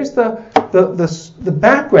backstory? Where's the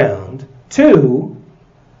background to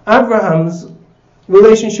Abraham's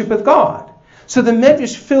relationship with God? So the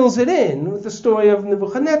Medrash fills it in with the story of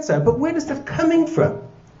Nebuchadnezzar. But where is that coming from?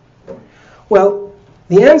 Well,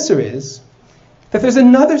 the answer is that there's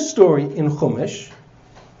another story in Chumash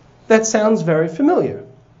that sounds very familiar.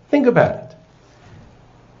 Think about it.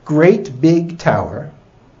 Great big tower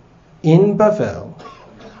in Bavel,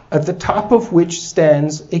 at the top of which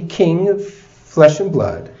stands a king of flesh and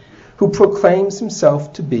blood, who proclaims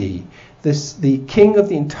himself to be the king of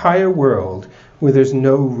the entire world, where there's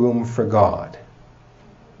no room for God.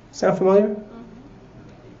 Sound familiar?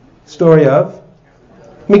 Story of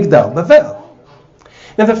Migdal Bavel.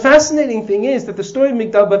 Now the fascinating thing is that the story of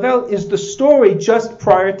Migdal Bavel is the story just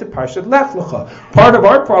prior to Parshat Lech Lecha. Part of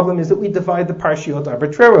our problem is that we divide the Parshiot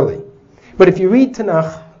arbitrarily. But if you read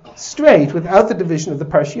Tanakh straight, without the division of the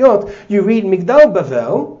Parshiot, you read Migdal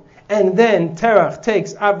Bavel, and then Terach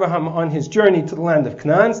takes Abraham on his journey to the land of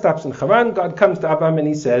Canaan, stops in Haran. God comes to Abraham and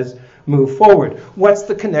he says, move forward. What's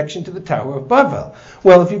the connection to the Tower of Bavel?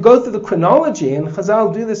 Well, if you go through the chronology, and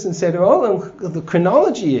Chazal do this in Seder Olam, the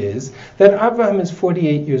chronology is that Abraham is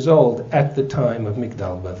 48 years old at the time of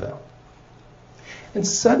Migdal Bavel. And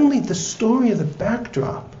suddenly the story of the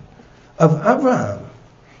backdrop of Abraham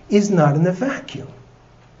is not in a vacuum.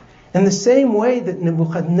 In the same way that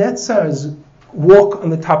Nebuchadnezzar's walk on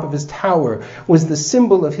the top of his tower was the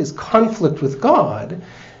symbol of his conflict with God,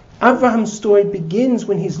 Abraham's story begins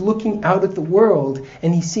when he's looking out at the world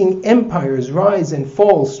and he's seeing empires rise and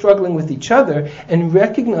fall, struggling with each other, and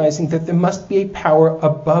recognizing that there must be a power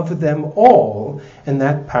above them all, and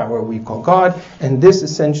that power we call God. And this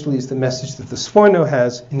essentially is the message that the Sforno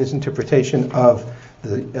has in his interpretation of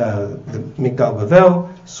the Migdal Bavel,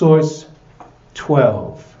 source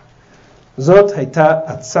 12. Zot haita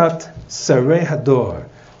atzat sarei hador,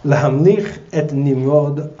 להמליך את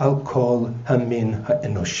נמרוד על כל המין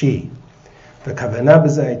האנושי. והכוונה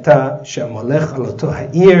בזה הייתה שהמולך על אותו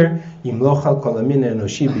העיר Yimloch al kol hamina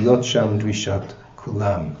enoshi b'yot sham drishat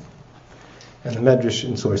kulam. And the Medrash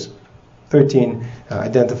in source 13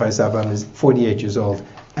 identifies Abraham as 48 years old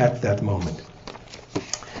at that moment.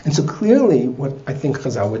 And so clearly what I think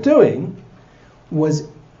Chazal were doing was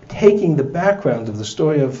taking the background of the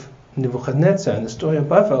story of Nebuchadnezzar and the story of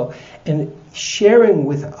Bavel and sharing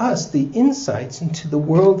with us the insights into the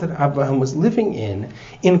world that Abraham was living in,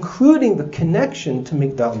 including the connection to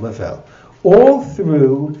Migdal Bavel, all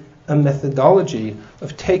through a methodology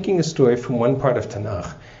of taking a story from one part of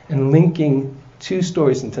Tanakh and linking two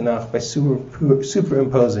stories in Tanakh by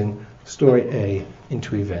superimposing story A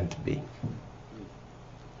into event B.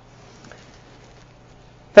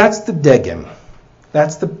 That's the degem.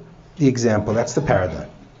 That's the example. That's the paradigm.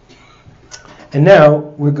 And now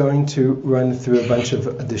we're going to run through a bunch of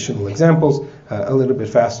additional examples, a little bit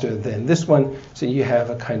faster than this one, so you have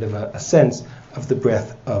a kind of a sense of the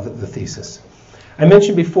breadth of the thesis. I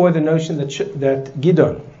mentioned before the notion that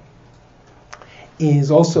Gidon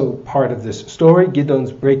is also part of this story.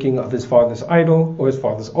 Gidon's breaking of his father's idol, or his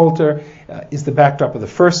father's altar, is the backdrop of the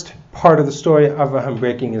first part of the story, Avraham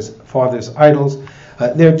breaking his father's idols.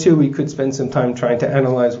 There too we could spend some time trying to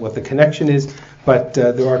analyze what the connection is, but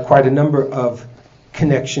there are quite a number of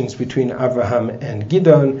connections between Avraham and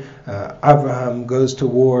Gidon. Avraham goes to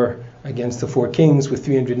war against the four kings with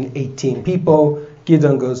 318 people.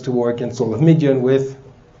 Gidon goes to war against all of Midian with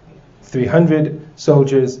 300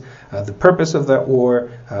 soldiers. The purpose of that war,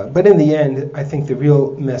 but in the end, I think the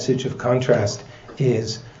real message of contrast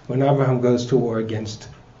is when Avraham goes to war against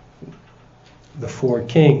the four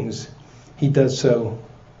kings, he does so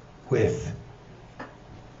with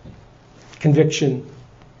conviction,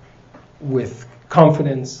 with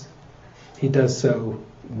confidence. He does so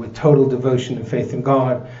with total devotion and faith in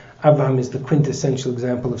God. Avraham is the quintessential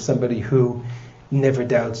example of somebody who never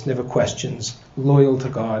doubts, never questions, loyal to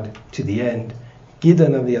God to the end.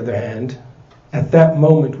 Gidon, on the other hand, at that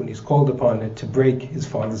moment when he's called upon to break his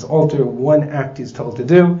father's altar, one act he's told to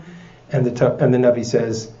do, and the Navi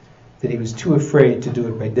says that he was too afraid to do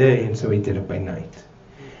it by day, and so he did it by night.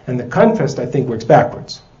 And the contrast, I think, works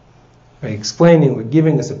backwards. By explaining or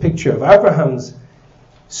giving us a picture of Abraham's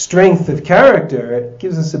strength of character, it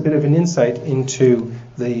gives us a bit of an insight into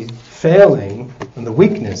the failing and the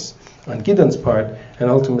weakness on Gidon's part, and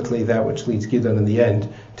ultimately that which leads Gidon in the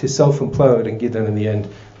end to self-implode, and Gidon in the end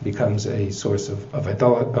becomes a source of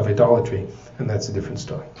idolatry, and that's a different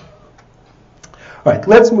story. All right,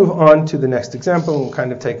 let's move on to the next example. We'll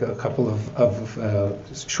kind of take a couple of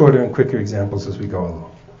shorter and quicker examples as we go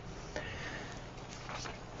along.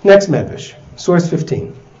 Next Medrash, source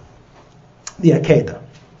 15, the Akedah.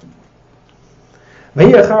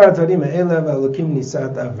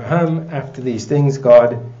 After these things,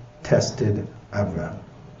 God tested Avraham.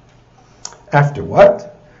 After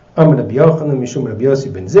what? Amar Rabbi Yochanan mishum Rabbi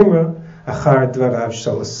Yossi ben Zimra, achar dvarav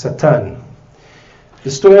shel Satan.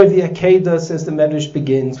 The story of the Akedah, says the Medrash,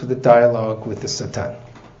 begins with a dialogue with the Satan.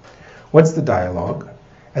 What's the dialogue?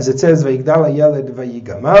 As it says, Vayigdal hayeled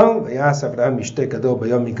vayigamal, vayas Avraham mishte gadol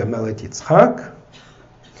bayom yigamel et Yitzchak.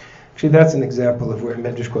 Actually, that's an example of where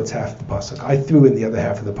Medrash quotes half the pasuk. I threw in the other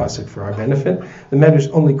half of the pasuk for our benefit. The Medrash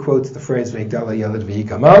only quotes the phrase Vayigdal hayeled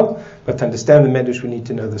vayigamal, but to understand the Medrash, we need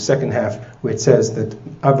to know the second half, where it says that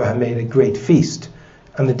Avraham made a great feast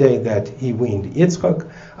on the day that he weaned Yitzchak.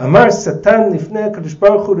 Amar Satan lifnei Kadosh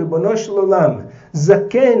Baruch Hu Ribono shel Olam,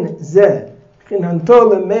 zaken zeh chinanto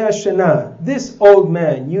lemea shana. This old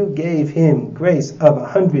man, you gave him grace of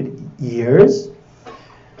 100 years.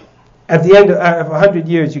 At the end of 100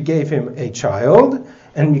 years, you gave him a child.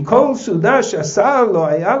 And mikol sudash asar lo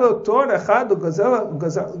ayalo tor echad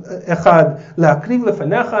echad laakriv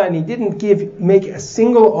lefanecha, and he didn't make a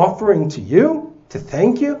single offering to you to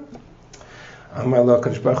thank you. Amar lo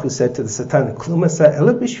Kadosh Baruch Hu said to the Satan, Klum asa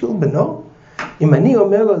ela bishvil beno? Im ani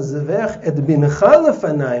omer lo zevech et bincha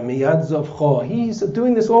lefanai miyad zovcho. He's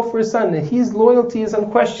doing this all for his son, and his loyalty is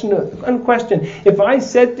unquestioned. If I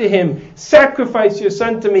said to him, sacrifice your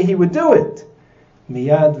son to me, he would do it.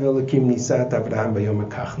 Miyad ve'elokim nisat Avraham bayom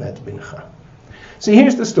hakachna et bincha. So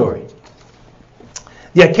here's the story.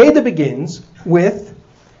 The Akedah begins with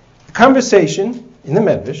a conversation in the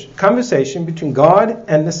Medrash, conversation between God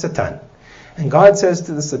and the Satan. And God says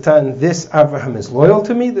to the Satan, this Avraham is loyal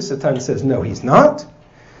to me. The Satan says, no, he's not.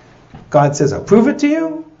 God says, I'll prove it to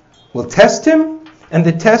you. We'll test him. And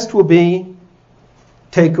the test will be,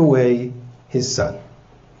 take away his son.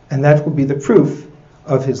 And that will be the proof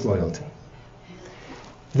of his loyalty.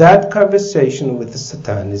 That conversation with the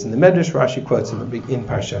Satan is in the Medrash. Rashi quotes in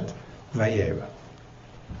Parshat Vayera.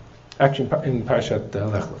 Actually, in Parshat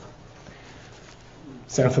Lech Lech.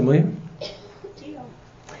 Sound familiar?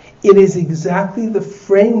 it is exactly the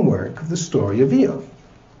framework of the story of Eov.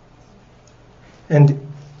 And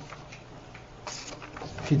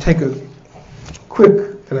if you take a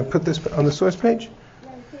quick, can I put this on the source page?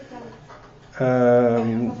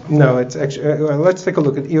 No, it's actually, let's take a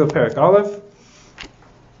look at Eov Perek Aleph,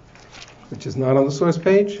 which is not on the source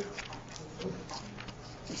page.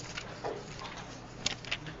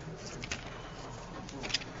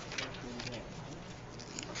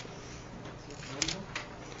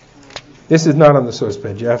 This is not on the source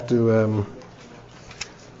page. You have to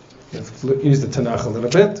use the Tanakh a little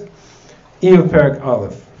bit. Eov Perek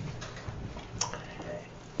Aleph.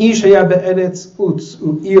 Ish haya be'eretz Utz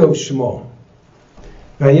u'Eov shmo.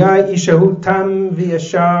 V'haya ishahu tam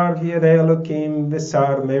v'yashar v'yirei Elokim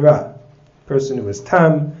v'sar meira. Person who was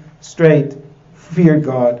tam, straight, feared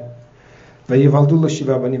God. V'yivaldu lo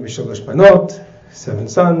shiva banim v'shalosh banot. 7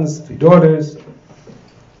 sons, 3 daughters.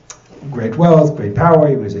 Great wealth, great power,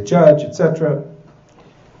 he was a judge, etc.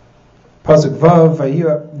 Pasuk Vav, Vayi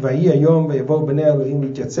Hayom v'yavo b'nei Elohim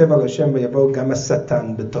yityatzeb al Hashem v'yavo gam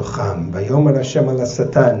Satan b'tocham. Vayomer Hashem al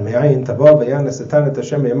Satan, me'ayin tavo v'yan Satan et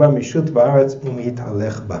Hashem v'yamam mishut ba'aretz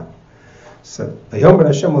u'mithalech ba. So, Vayomer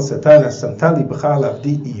Hashem al Satan, asamta li b'cha al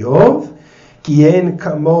avdi Eov, ki en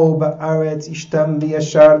kamo ba'aretz ishtam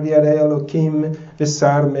v'yashar v'yarei Elokim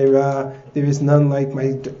v'sar meira. There is none like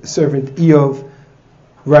my servant Eov,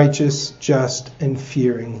 righteous, just, and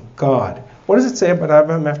fearing God. What does it say about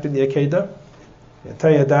Abraham after the Akedah?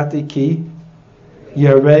 Yatayadati ki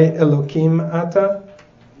yarei Elokim ata,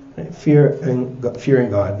 fearing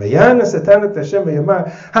God. V'yana Satan et Hashem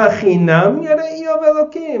v'yamar hachinam yarei Eov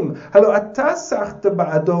Elokim halo ata sachta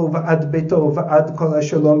ba'ado v'ad beto v'ad kol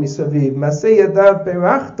hashalom misaviv masei yadav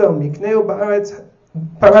berachto mikneu ba'aretz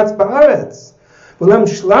paratz ba'aretz. He's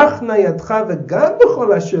only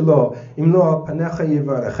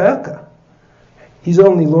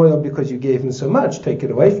loyal because you gave him so much. Take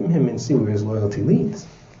it away from him and see where his loyalty leads.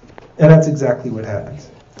 And that's exactly what happens.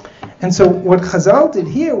 And so what Chazal did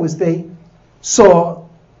here was they saw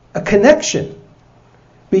a connection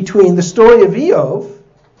between the story of Eov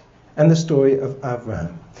and the story of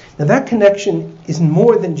Avraham. Now that connection is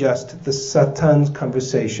more than just the Satan's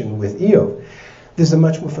conversation with Eov. There's a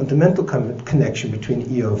much more fundamental connection between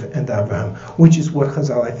Eov and Abraham, which is what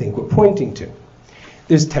Chazal, I think, were pointing to.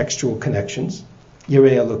 There's textual connections.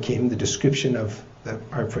 Yirei Elokim, the description of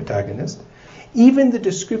our protagonist. Even the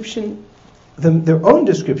description, their own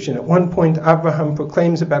description. At one point, Abraham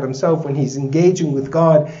proclaims about himself when he's engaging with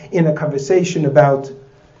God in a conversation about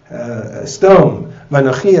a stone.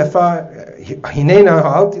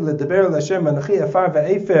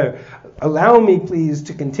 Allow me, please,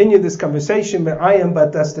 to continue this conversation, but I am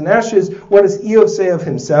but dust and ashes. What does Eov say of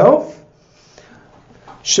himself?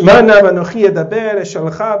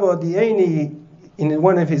 In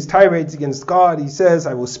one of his tirades against God, he says,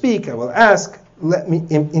 I will speak, I will ask, let me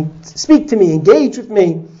speak to me, engage with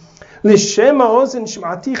me. I reject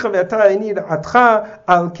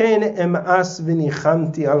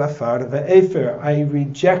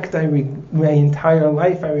my entire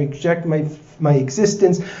life. I reject my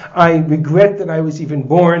existence. I regret that I was even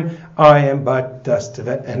born. I am but dust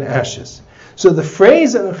and ashes. So the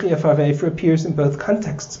phrase Anochi Afar Ve'efer appears in both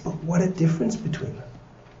contexts, but what a difference between them.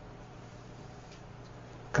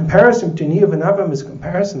 Comparison between Eov and Avraham is a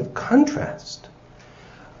comparison of contrast.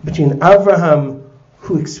 Between Avraham,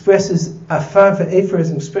 who expresses Afar Ve'efer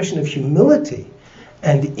as an expression of humility,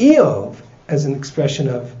 and Eov as an expression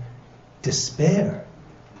of despair.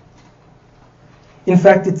 In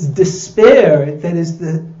fact, it's despair that is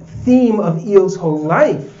the theme of Eov's whole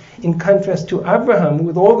life, in contrast to Avraham,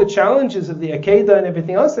 with all the challenges of the Akedah and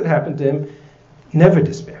everything else that happened to him, never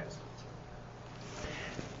despairs.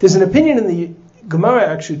 There's an opinion in the Gemara,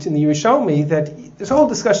 actually, it's in the Yerushalmi, that there's a whole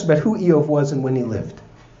discussion about who Eov was and when he lived.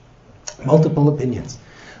 Multiple opinions.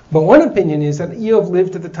 But one opinion is that Eov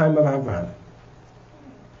lived at the time of Abraham.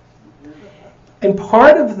 And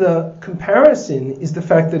part of the comparison is the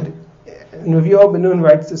fact that Rav Yoel Ben Nun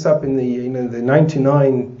writes this up in the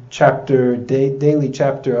 99 chapter, daily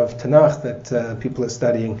chapter of Tanakh that people are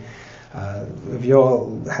studying. Rav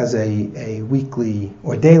Yoel has a weekly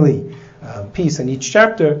or daily piece on each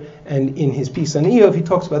chapter, and in his piece on Eov, he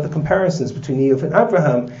talks about the comparisons between Eov and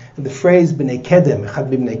Avraham. And the phrase B'nei Kedem, Echad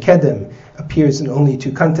B'nei Kedem, appears in only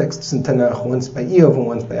 2 contexts in Tanakh, once by Eov and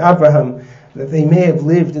once by Avraham. That they may have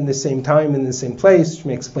lived in the same time, in the same place, which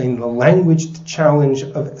may explain the language challenge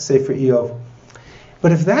of Sefer Eov.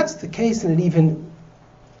 But if that's the case, then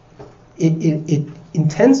it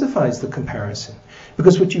intensifies the comparison.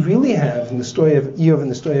 Because what you really have in the story of Eov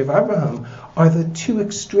and the story of Abraham are the 2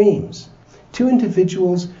 extremes. 2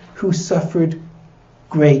 individuals who suffered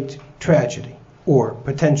great tragedy or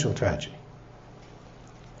potential tragedy.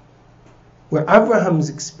 Where Abraham's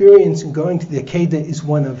experience in going to the Akedah is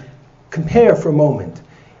one of, compare for a moment,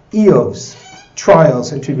 Eov's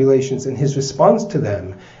trials and tribulations and his response to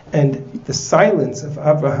them, and the silence of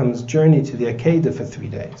Abraham's journey to the Akedah for 3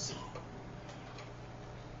 days.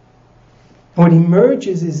 And what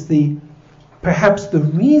emerges is perhaps the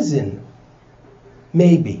reason,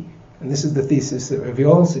 maybe, and this is the thesis that Rav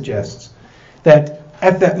Yoel suggests, that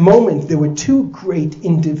at that moment there were two great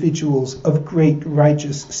individuals of great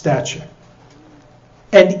righteous stature.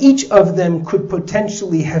 And each of them could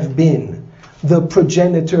potentially have been the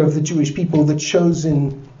progenitor of the Jewish people, the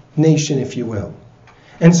chosen nation, if you will.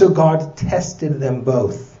 And so God tested them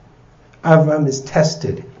both. Avraham is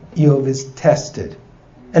tested, Eov is tested.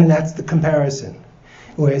 And that's the comparison.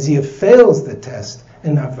 Whereas Eov fails the test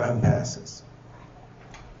and Avraham passes.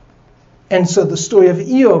 And so the story of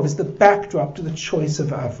Eov is the backdrop to the choice of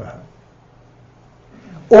Avraham.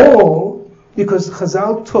 All because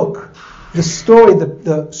Chazal took the story,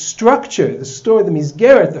 the structure, the story, the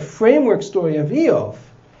Mizgeret, the framework story of Eov,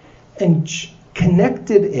 and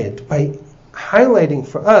connected it by highlighting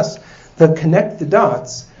for us connect the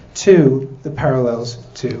dots to the parallels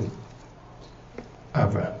to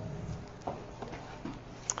Avraham.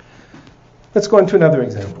 Let's go on to another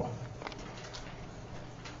example.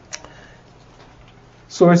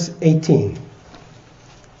 Source 18.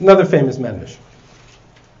 Another famous medrash.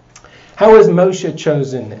 How was Moshe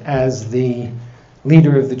chosen as the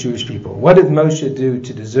leader of the Jewish people? What did Moshe do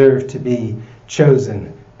to deserve to be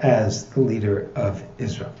chosen as the leader of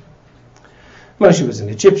Israel? Moshe was an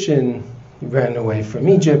Egyptian. He ran away from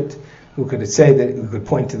Egypt. We could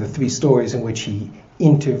point to the 3 stories in which he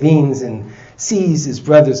intervenes and sees his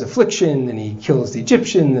brother's affliction, and he kills the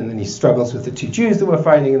Egyptian, and then he struggles with the 2 Jews that were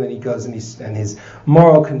fighting, and then he goes and his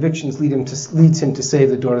moral convictions leads him to save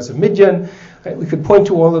the daughters of Midian. Right? We could point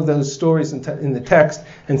to all of those stories in the text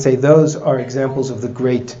and say those are examples of the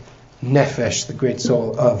great nefesh, the great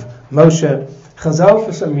soul of Moshe. Chazal,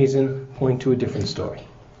 for some reason, point to a different story.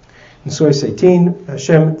 In Source 18,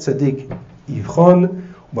 Hashem Tzadik Yivchon,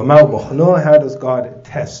 B'mau Bochno, how does God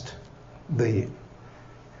test the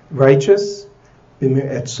righteous? B'mir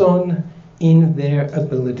Etzon, in their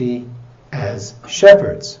ability as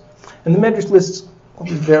shepherds. And the Medrash lists all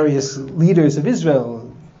the various leaders of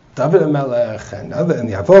Israel, David HaMelech and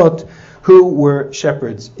the Avot, who were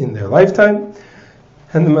shepherds in their lifetime.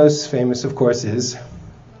 And the most famous, of course, is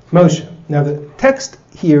Moshe. Now the text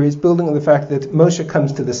here is building on the fact that Moshe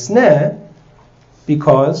comes to the sneh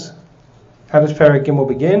because, how does Perek Gimel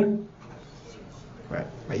begin? Right.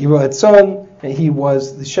 Yiro Etzon, and he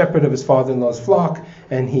was the shepherd of his father-in-law's flock,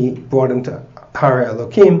 and he brought him to Har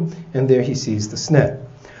Elokim, and there he sees the sneh.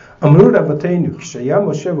 Amru Rabbeinu, K'shaya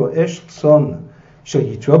Moshe ro'esh tzon,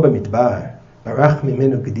 she'yitro b'midbar, barach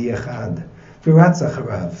mimenu gedi echad, v'ratz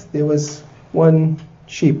acharav. There was one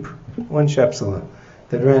sheep, one shepsela,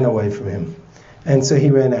 that ran away from him. And so he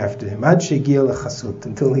ran after him, ad shegiel l'chasut,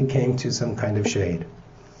 until he came to some kind of shade.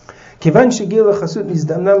 Kivan shegiel l'chasut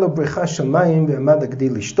nizdamna lo brecha shamayim ve'amad hagdi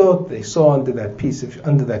lishtot. They saw under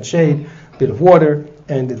that shade, a bit of water,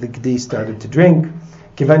 and the gdi started to drink.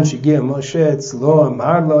 Kivan shegiel Moshe etzlo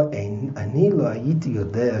amar lo ani lo hayiti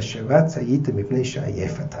yodea sheratz hayita mipnei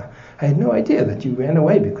she'ayefata. I had no idea that you ran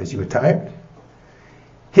away because you were tired.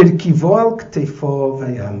 Hirkivo al ktefo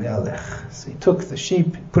v'yamelech. So he took the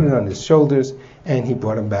sheep, put it on his shoulders, and he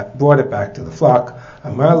brought it back to the flock.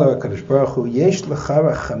 Amar lo HaKadosh Baruch Hu, yesh lecha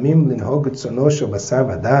rachamim linhog et tzono shel basar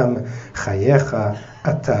v'dam, chayecha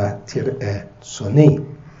ata tir'eh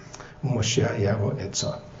tzoni. Moshe haya ro'eh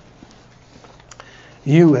tzon.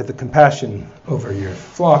 You have the compassion over your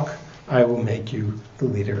flock. I will make you the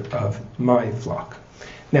leader of my flock.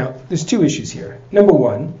 Now, there's 2 issues here. Number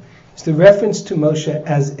 1, is the reference to Moshe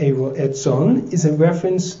as a ro'eh tzon is a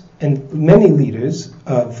reference, and many leaders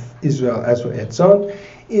of Israel as ro'eh tzon,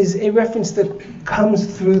 is a reference that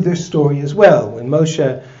comes through their story as well. When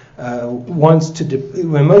Moshe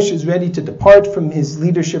when Moshe is ready to depart from his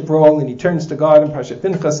leadership role, and he turns to God in Parashat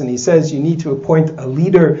Pinchas, and he says, you need to appoint a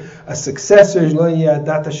leader, a successor, so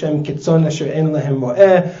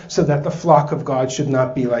that the flock of God should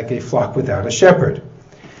not be like a flock without a shepherd.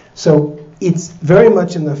 So it's very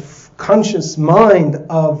much in the conscious mind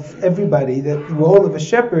of everybody that the role of a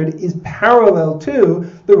shepherd is parallel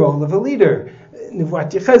to the role of a leader.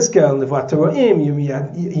 Nevuat Yechezkel, Nevuat Ro'im,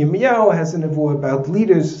 Yirmiyahu has a nevuah about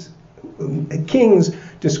leaders, kings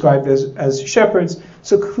described as shepherds.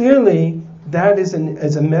 So clearly that is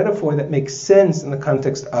a metaphor that makes sense in the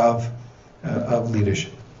context of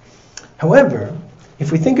leadership. However,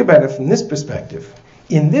 if we think about it from this perspective,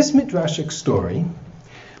 in this midrashic story,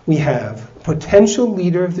 we have potential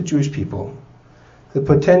leader of the Jewish people, the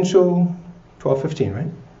potential, 12:15,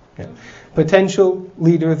 right? Yeah. Potential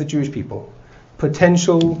leader of the Jewish people,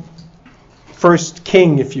 potential first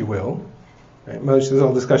king, if you will. Right? Moshe, there's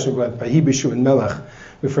all discussion about Vayibishu and Melech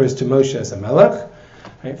refers to Moshe as a Melech.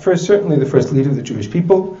 Right? First, certainly the first leader of the Jewish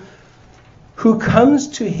people, who comes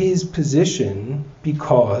to his position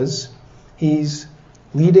because he's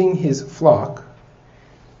leading his flock,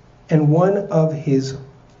 and one of his,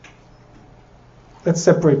 let's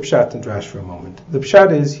separate Pshat and Drash for a moment. The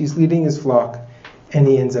Pshat is he's leading his flock and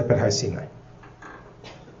he ends up at Har Sinai.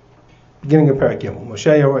 Beginning of Perek Gimel.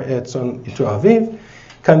 Moshe Etzon Yitro Aviv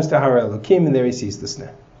comes to Har Elokim, and there he sees the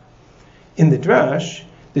sneh. In the Drash,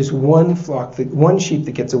 there's one sheep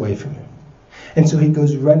that gets away from him. And so he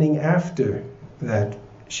goes running after that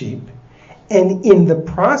sheep, and in the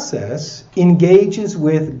process engages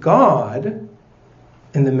with God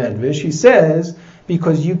in the Medrash. He says,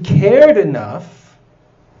 because you cared enough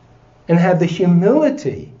and had the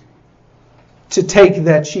humility to take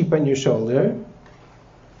that sheep on your shoulder,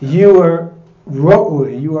 you are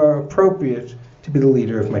ro'ui, you are appropriate to be the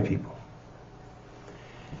leader of my people.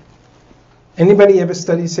 Anybody ever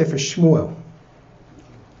study Sefer Shmuel?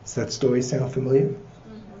 Does that story sound familiar?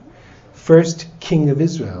 Mm-hmm. First king of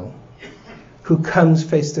Israel, who comes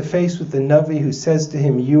face to face with the Navi who says to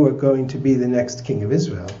him, you are going to be the next king of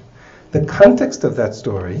Israel. The context of that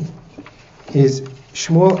story is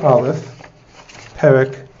Shmuel Aleph,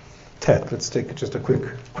 Perek Tet. Let's take just a quick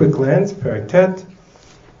glance. Perek Tet.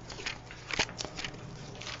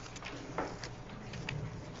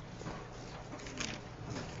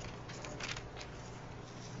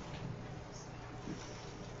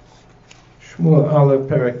 Shmuel Aleph,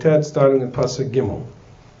 Perek Tet, starting at Pasuk Gimel.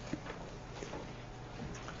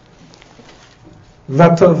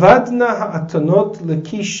 Vatovadna ha'atonot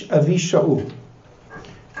leKish avi Shaul.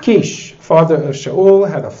 Kish, father of Shaul,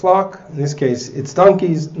 had a flock. In this case, it's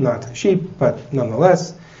donkeys, not sheep, but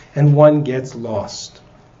nonetheless. And one gets lost.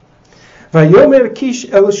 Vayomer Kish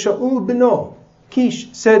el Shaul beno.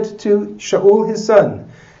 Kish said to Shaul, his son,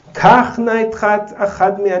 Kach naitchat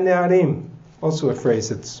achad me'ane'arim. Also a phrase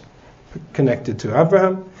that's connected to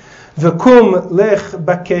Abraham. V'kum lech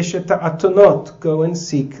bakesh et ha'atonot. Go and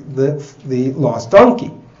seek the lost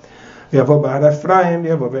donkey. V'yavo b'har Ephraim,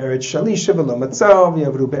 v'yavo be'eretz shalisha v'lo matzao,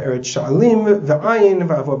 v'yavru be'eretz sha'alim v'ayin,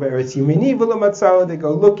 v'yavo be'eretz yimini v'lo matzao. They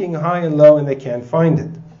go looking high and low and they can't find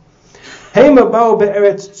it. Heima ba'u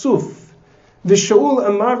be'eretz tzuf. V'shaul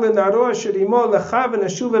amar le'naro asher imo lecha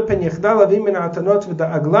v'nashuva pen yichdal avim min ha'atonot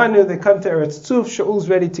v'da'aglanu. They come to Eretz Tzuf. Shaul's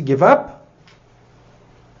ready to give up.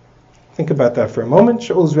 Think about that for a moment.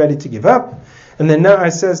 Shaul's ready to give up. And then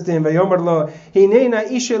Na'ai says to him, Vayomer lo,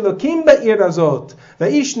 Hinena ish Elokim ba'ir azot,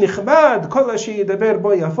 va'ish nichbad, kol asher yidaber bo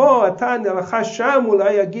yafo, atan elcha sham,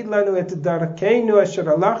 ulai yagid lanu et darkeinu asher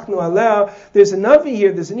alachnu aleh. There's a Navi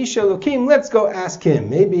here, there's an ish Elokim, let's go ask him.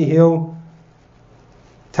 Maybe he'll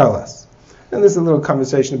tell us. And there's a little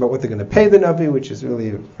conversation about what they're going to pay the Navi, which is really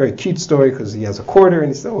a very cute story, because he has a quarter, and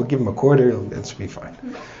he said, we'll give him a quarter, that should be fine.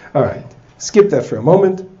 All right, skip that for a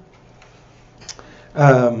moment.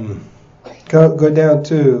 Go down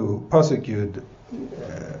to Pasuk Yud.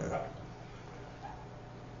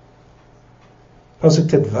 Pasuk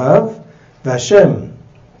Tetvav. Vashem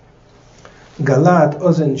Galat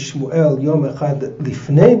Ozen Shmuel Yom Echad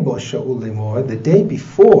Lifnei Bo Shaul Lemor. The day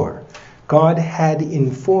before, God had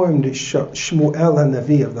informed Shmuel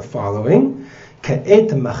HaNavi of the following: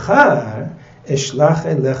 Ka'et machar eshlach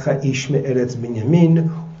elecha ish me'eretz Binyamin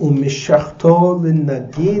umishachto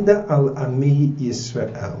l'nagid al ami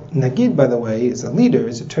Yisrael. Nagid, by the way, is a leader.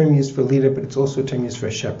 It's a term used for leader, but it's also a term used for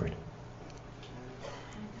a shepherd.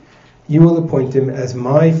 You will appoint him as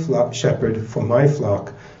my shepherd for my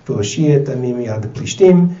flock. V'oshia et ami miyad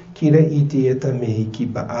plishtim ki re'iti et ami ki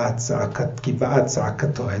ba'at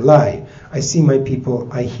tza'akato elai. I see my people,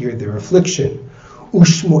 I hear their affliction.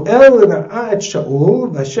 Ushmuel ra'a et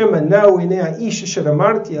Shaul, v'Hashem anau hinei ha'ish asher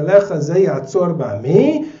amarti alecha ze ya'atzor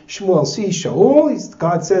ba'ami. Shmuel sees Shaul.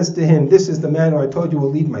 God says to him, this is the man who I told you will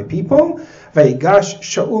lead my people. Vayigash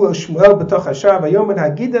Shaul el Shmuel b'toch hashav, vayomer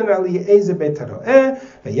hagidan ali eze beit haro'eh,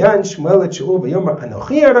 vayan Shmuel et Shaul vayomer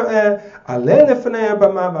anochi haro'eh, ale lefanei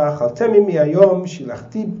habama v'achaltemi miyayom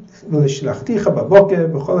shilachticha baboker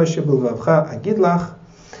b'chol asher b'levavcha agid lach.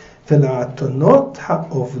 ולעתונות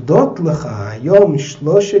העובדות לך היום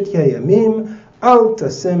 3 ימים, אל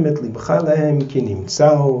תשם את לבך להם, כי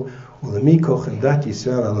נמצאו, ולמי כל חמדת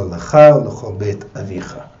ישראל הלא לך ולכל בית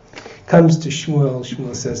אביך. Comes to Shmuel,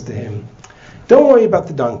 Shmuel says to him, don't worry about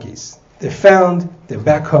the donkeys. They're found, they're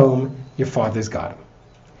back home, your father's got them.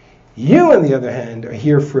 You, on the other hand, are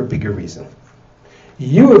here for a bigger reason.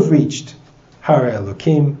 You have reached Har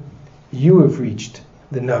Elokim, you have reached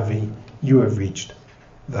the Navi, you have reached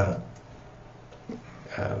the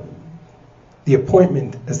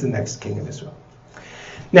appointment as the next king of Israel.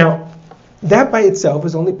 Now, that by itself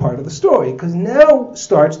is only part of the story, because now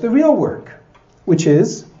starts the real work, which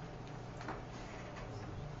is,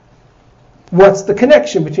 what's the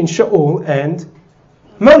connection between Shaul and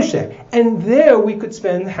Moshe? And there we could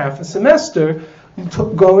spend half a semester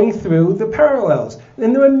going through the parallels.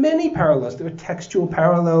 And there are many parallels. There are textual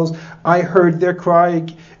parallels. I heard their cry.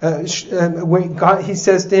 When God, he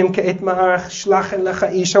says to him, I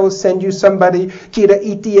will send you somebody.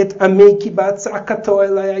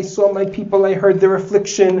 I saw my people. I heard their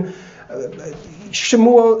affliction.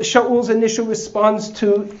 Shaul's initial response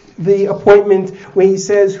to the appointment, when he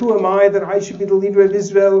says, "Who am I that I should be the leader of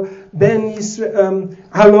Israel?"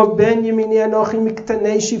 Halo ben Yemini Anochi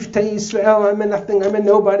Miktanei Shiftei Yisrael. I'm a nothing. I'm a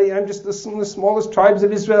nobody. I'm just the smallest tribes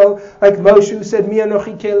of Israel. Like Moshe, who said, "Mi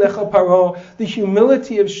Anochi Kelecha Paro." The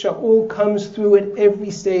humility of Shaul comes through at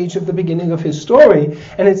every stage of the beginning of his story,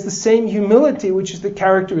 and it's the same humility which is the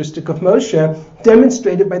characteristic of Moshe,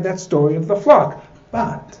 demonstrated by that story of the flock.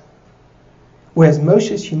 But whereas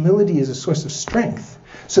Moshe's humility is a source of strength,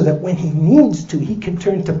 so that when he needs to, he can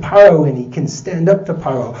turn to Paro and he can stand up to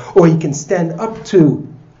Paro, or he can stand up to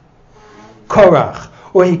Korach,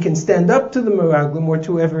 or he can stand up to the Meraglim, or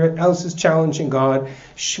to whoever else is challenging God.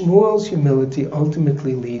 Shaul's humility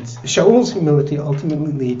ultimately leads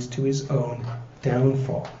to his own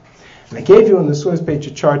downfall. And I gave you on the source page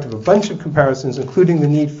a chart of a bunch of comparisons, including the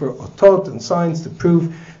need for otot and signs to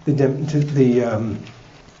prove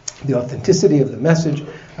the authenticity of the message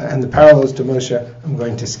and the parallels to Moshe. I'm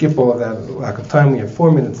going to skip all of that at the lack of time. We have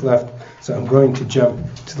 4 minutes left, so I'm going to jump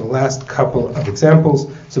to the last couple of examples.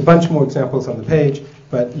 There's a bunch more examples on the page,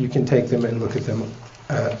 but you can take them and look at them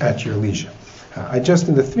at your leisure.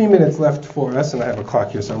 In the 3 minutes left for us, and I have a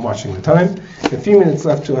clock here, so I'm watching the time. The 3 minutes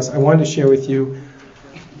left to us, I want to share with you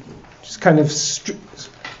just kind of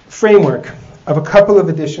framework of a couple of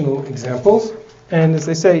additional examples. And as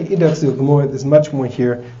they say, there's much more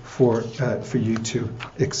here for you to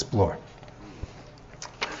explore.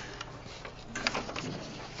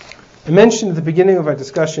 I mentioned at the beginning of our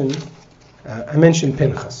discussion, I mentioned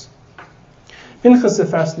Pinchas. Pinchas is a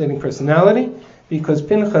fascinating personality because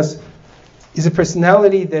Pinchas is a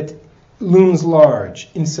personality that looms large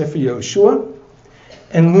in Sefer Yoshua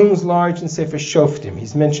and looms large in Sefer Shoftim.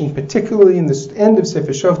 He's mentioned particularly in the end of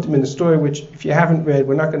Sefer Shoftim in a story which, if you haven't read,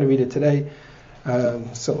 we're not going to read it today,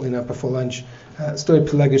 certainly not before lunch. Story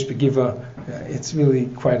Pelegish Begiva. It's really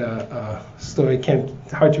quite a story.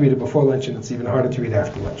 Hard to read it before lunch, and it's even harder to read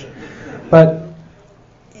after lunch. But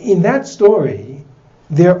in that story,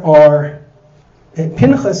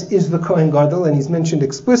 Pinchas is the Kohen Gadol, and he's mentioned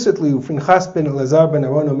explicitly, Pinchas ben Elazar ben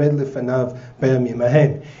Aaron omed lefanav b'yamim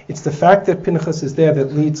hahem. It's the fact that Pinchas is there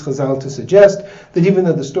that leads Chazal to suggest that even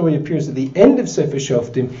though the story appears at the end of Sefer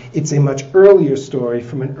Shoftim, it's a much earlier story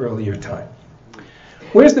from an earlier time.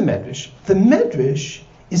 Where's the Medrash? The Medrash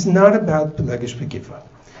is not about Pelegish Begiva.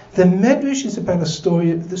 The Medrash is about the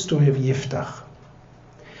story of Yiftach.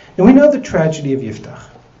 Now we know the tragedy of Yiftach.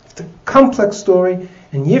 It's a complex story,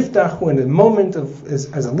 and Yiftach, who in a moment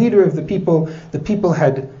as a leader of the people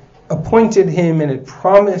had appointed him and had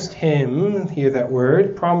promised him, hear that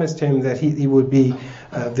word, promised him that he would be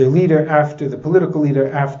the political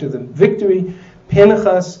leader after the victory.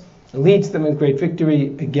 Pinchas leads them in great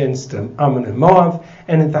victory against Ammon and Moab,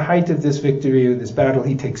 and at the height of this victory, or this battle,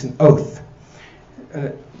 he takes an oath.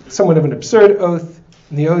 Somewhat of an absurd oath,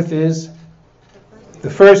 and the oath is the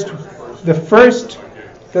first,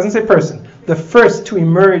 doesn't say person, the first to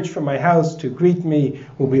emerge from my house to greet me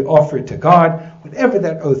will be offered to God. Whatever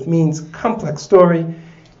that oath means, complex story.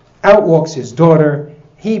 Out walks his daughter,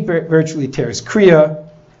 he virtually tears Kriya,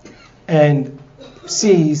 and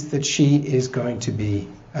sees that she is going to be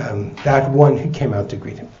that one who came out to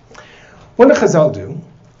greet him. What do Chazal do?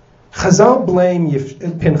 Chazal blame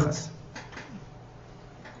Pinchas.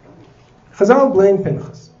 Chazal blame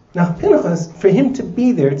Pinchas. Now Pinchas, for him to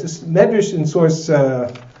be there, it's a Medrash in source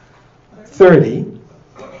 30,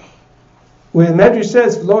 where Medrash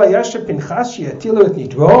says, "Lo hayasher Pinchas she'atilu et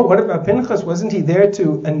nidro." What about Pinchas? Wasn't he there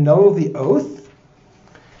to annul the oath?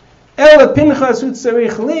 Ela Pinchas hu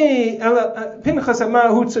tzarich li, Pinchas amar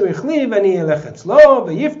hu tzarich li, v'ani elech etzlo,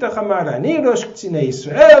 v'yiftach amar ani rosh k'tzinei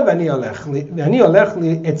Yisrael, v'ani olech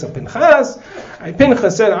li etzel Pinchas.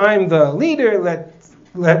 Pinchas said, "I'm the leader.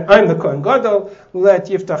 I'm the Kohen Gadol. Let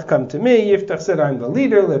Yiftach come to me." Yiftach said, "I'm the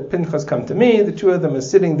leader. Let Pinchas come to me." The two of them are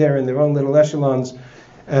sitting there in their own little echelons,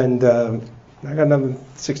 and I got another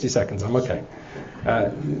 60 seconds. I'm okay.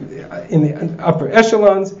 In the upper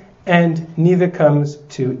echelons, and neither comes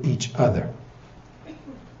to each other.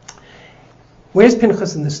 Where's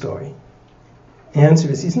Pinchas in the story? The answer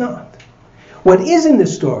is he's not. What is in the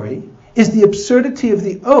story is the absurdity of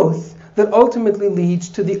the oath that ultimately leads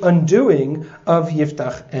to the undoing of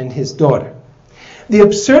Yiftach and his daughter. The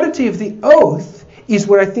absurdity of the oath is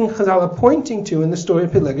what I think Chazal are pointing to in the story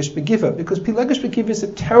of Pilegesh Begiva, because Pilegesh Begiva is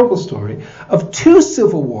a terrible story of two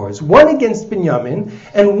civil wars, one against Binyamin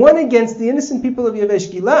and one against the innocent people of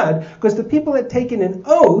Yavesh Gilad, because the people had taken an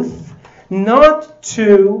oath not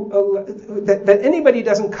to, that anybody who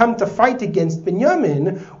doesn't come to fight against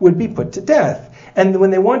Binyamin would be put to death. And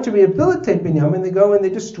when they want to rehabilitate Binyamin, they go and they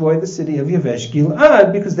destroy the city of Yavesh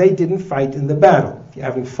Gilad because they didn't fight in the battle. If you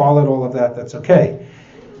haven't followed all of that, that's okay.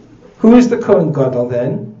 Who is the Kohen Gadol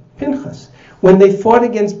then? Pinchas. When they fought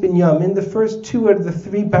against Binyamin, the first 2 out of the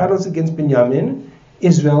 3 battles against Binyamin,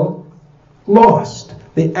 Israel lost.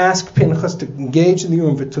 They asked Pinchas to engage in the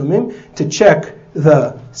Urim V'Tumim to check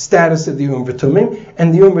the status of the Urim V'Tumim,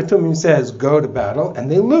 and the Urim V'Tumim says, go to battle, and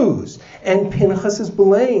they lose. And Pinchas is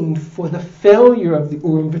blamed for the failure of the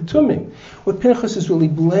Urim V'Tumim. What Pinchas is really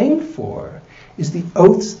blamed for is the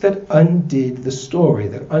oaths that undid the story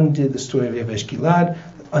of Yavesh Gilad,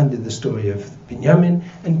 undid the story of Binyamin,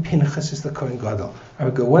 and Pinchas is the Kohen Gadol. I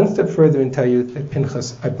would go one step further and tell you that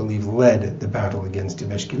Pinchas, I believe, led the battle against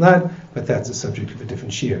Yavesh Gilad, but that's a subject of a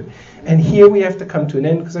different shir. And here we have to come to an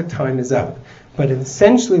end because our time is up. But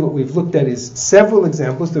essentially what we've looked at is several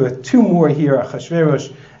examples. There are 2 more here,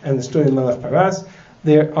 Achashverosh and the story of Melech Paras.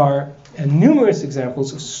 There are numerous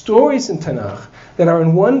examples of stories in Tanakh that are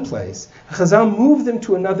in one place. Chazal moved them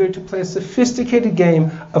to another to play a sophisticated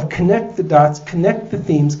game of connect the dots, connect the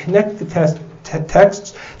themes, connect the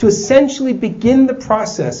texts, to essentially begin the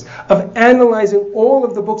process of analyzing all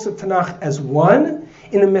of the books of Tanakh as one,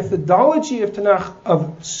 in a methodology of Tanakh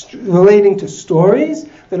of relating to stories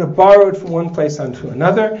that are borrowed from one place onto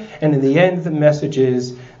another. And in the end, the message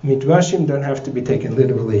is, Midrashim don't have to be taken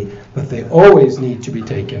literally, but they always need to be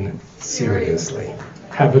taken seriously.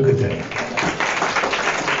 Have a good day.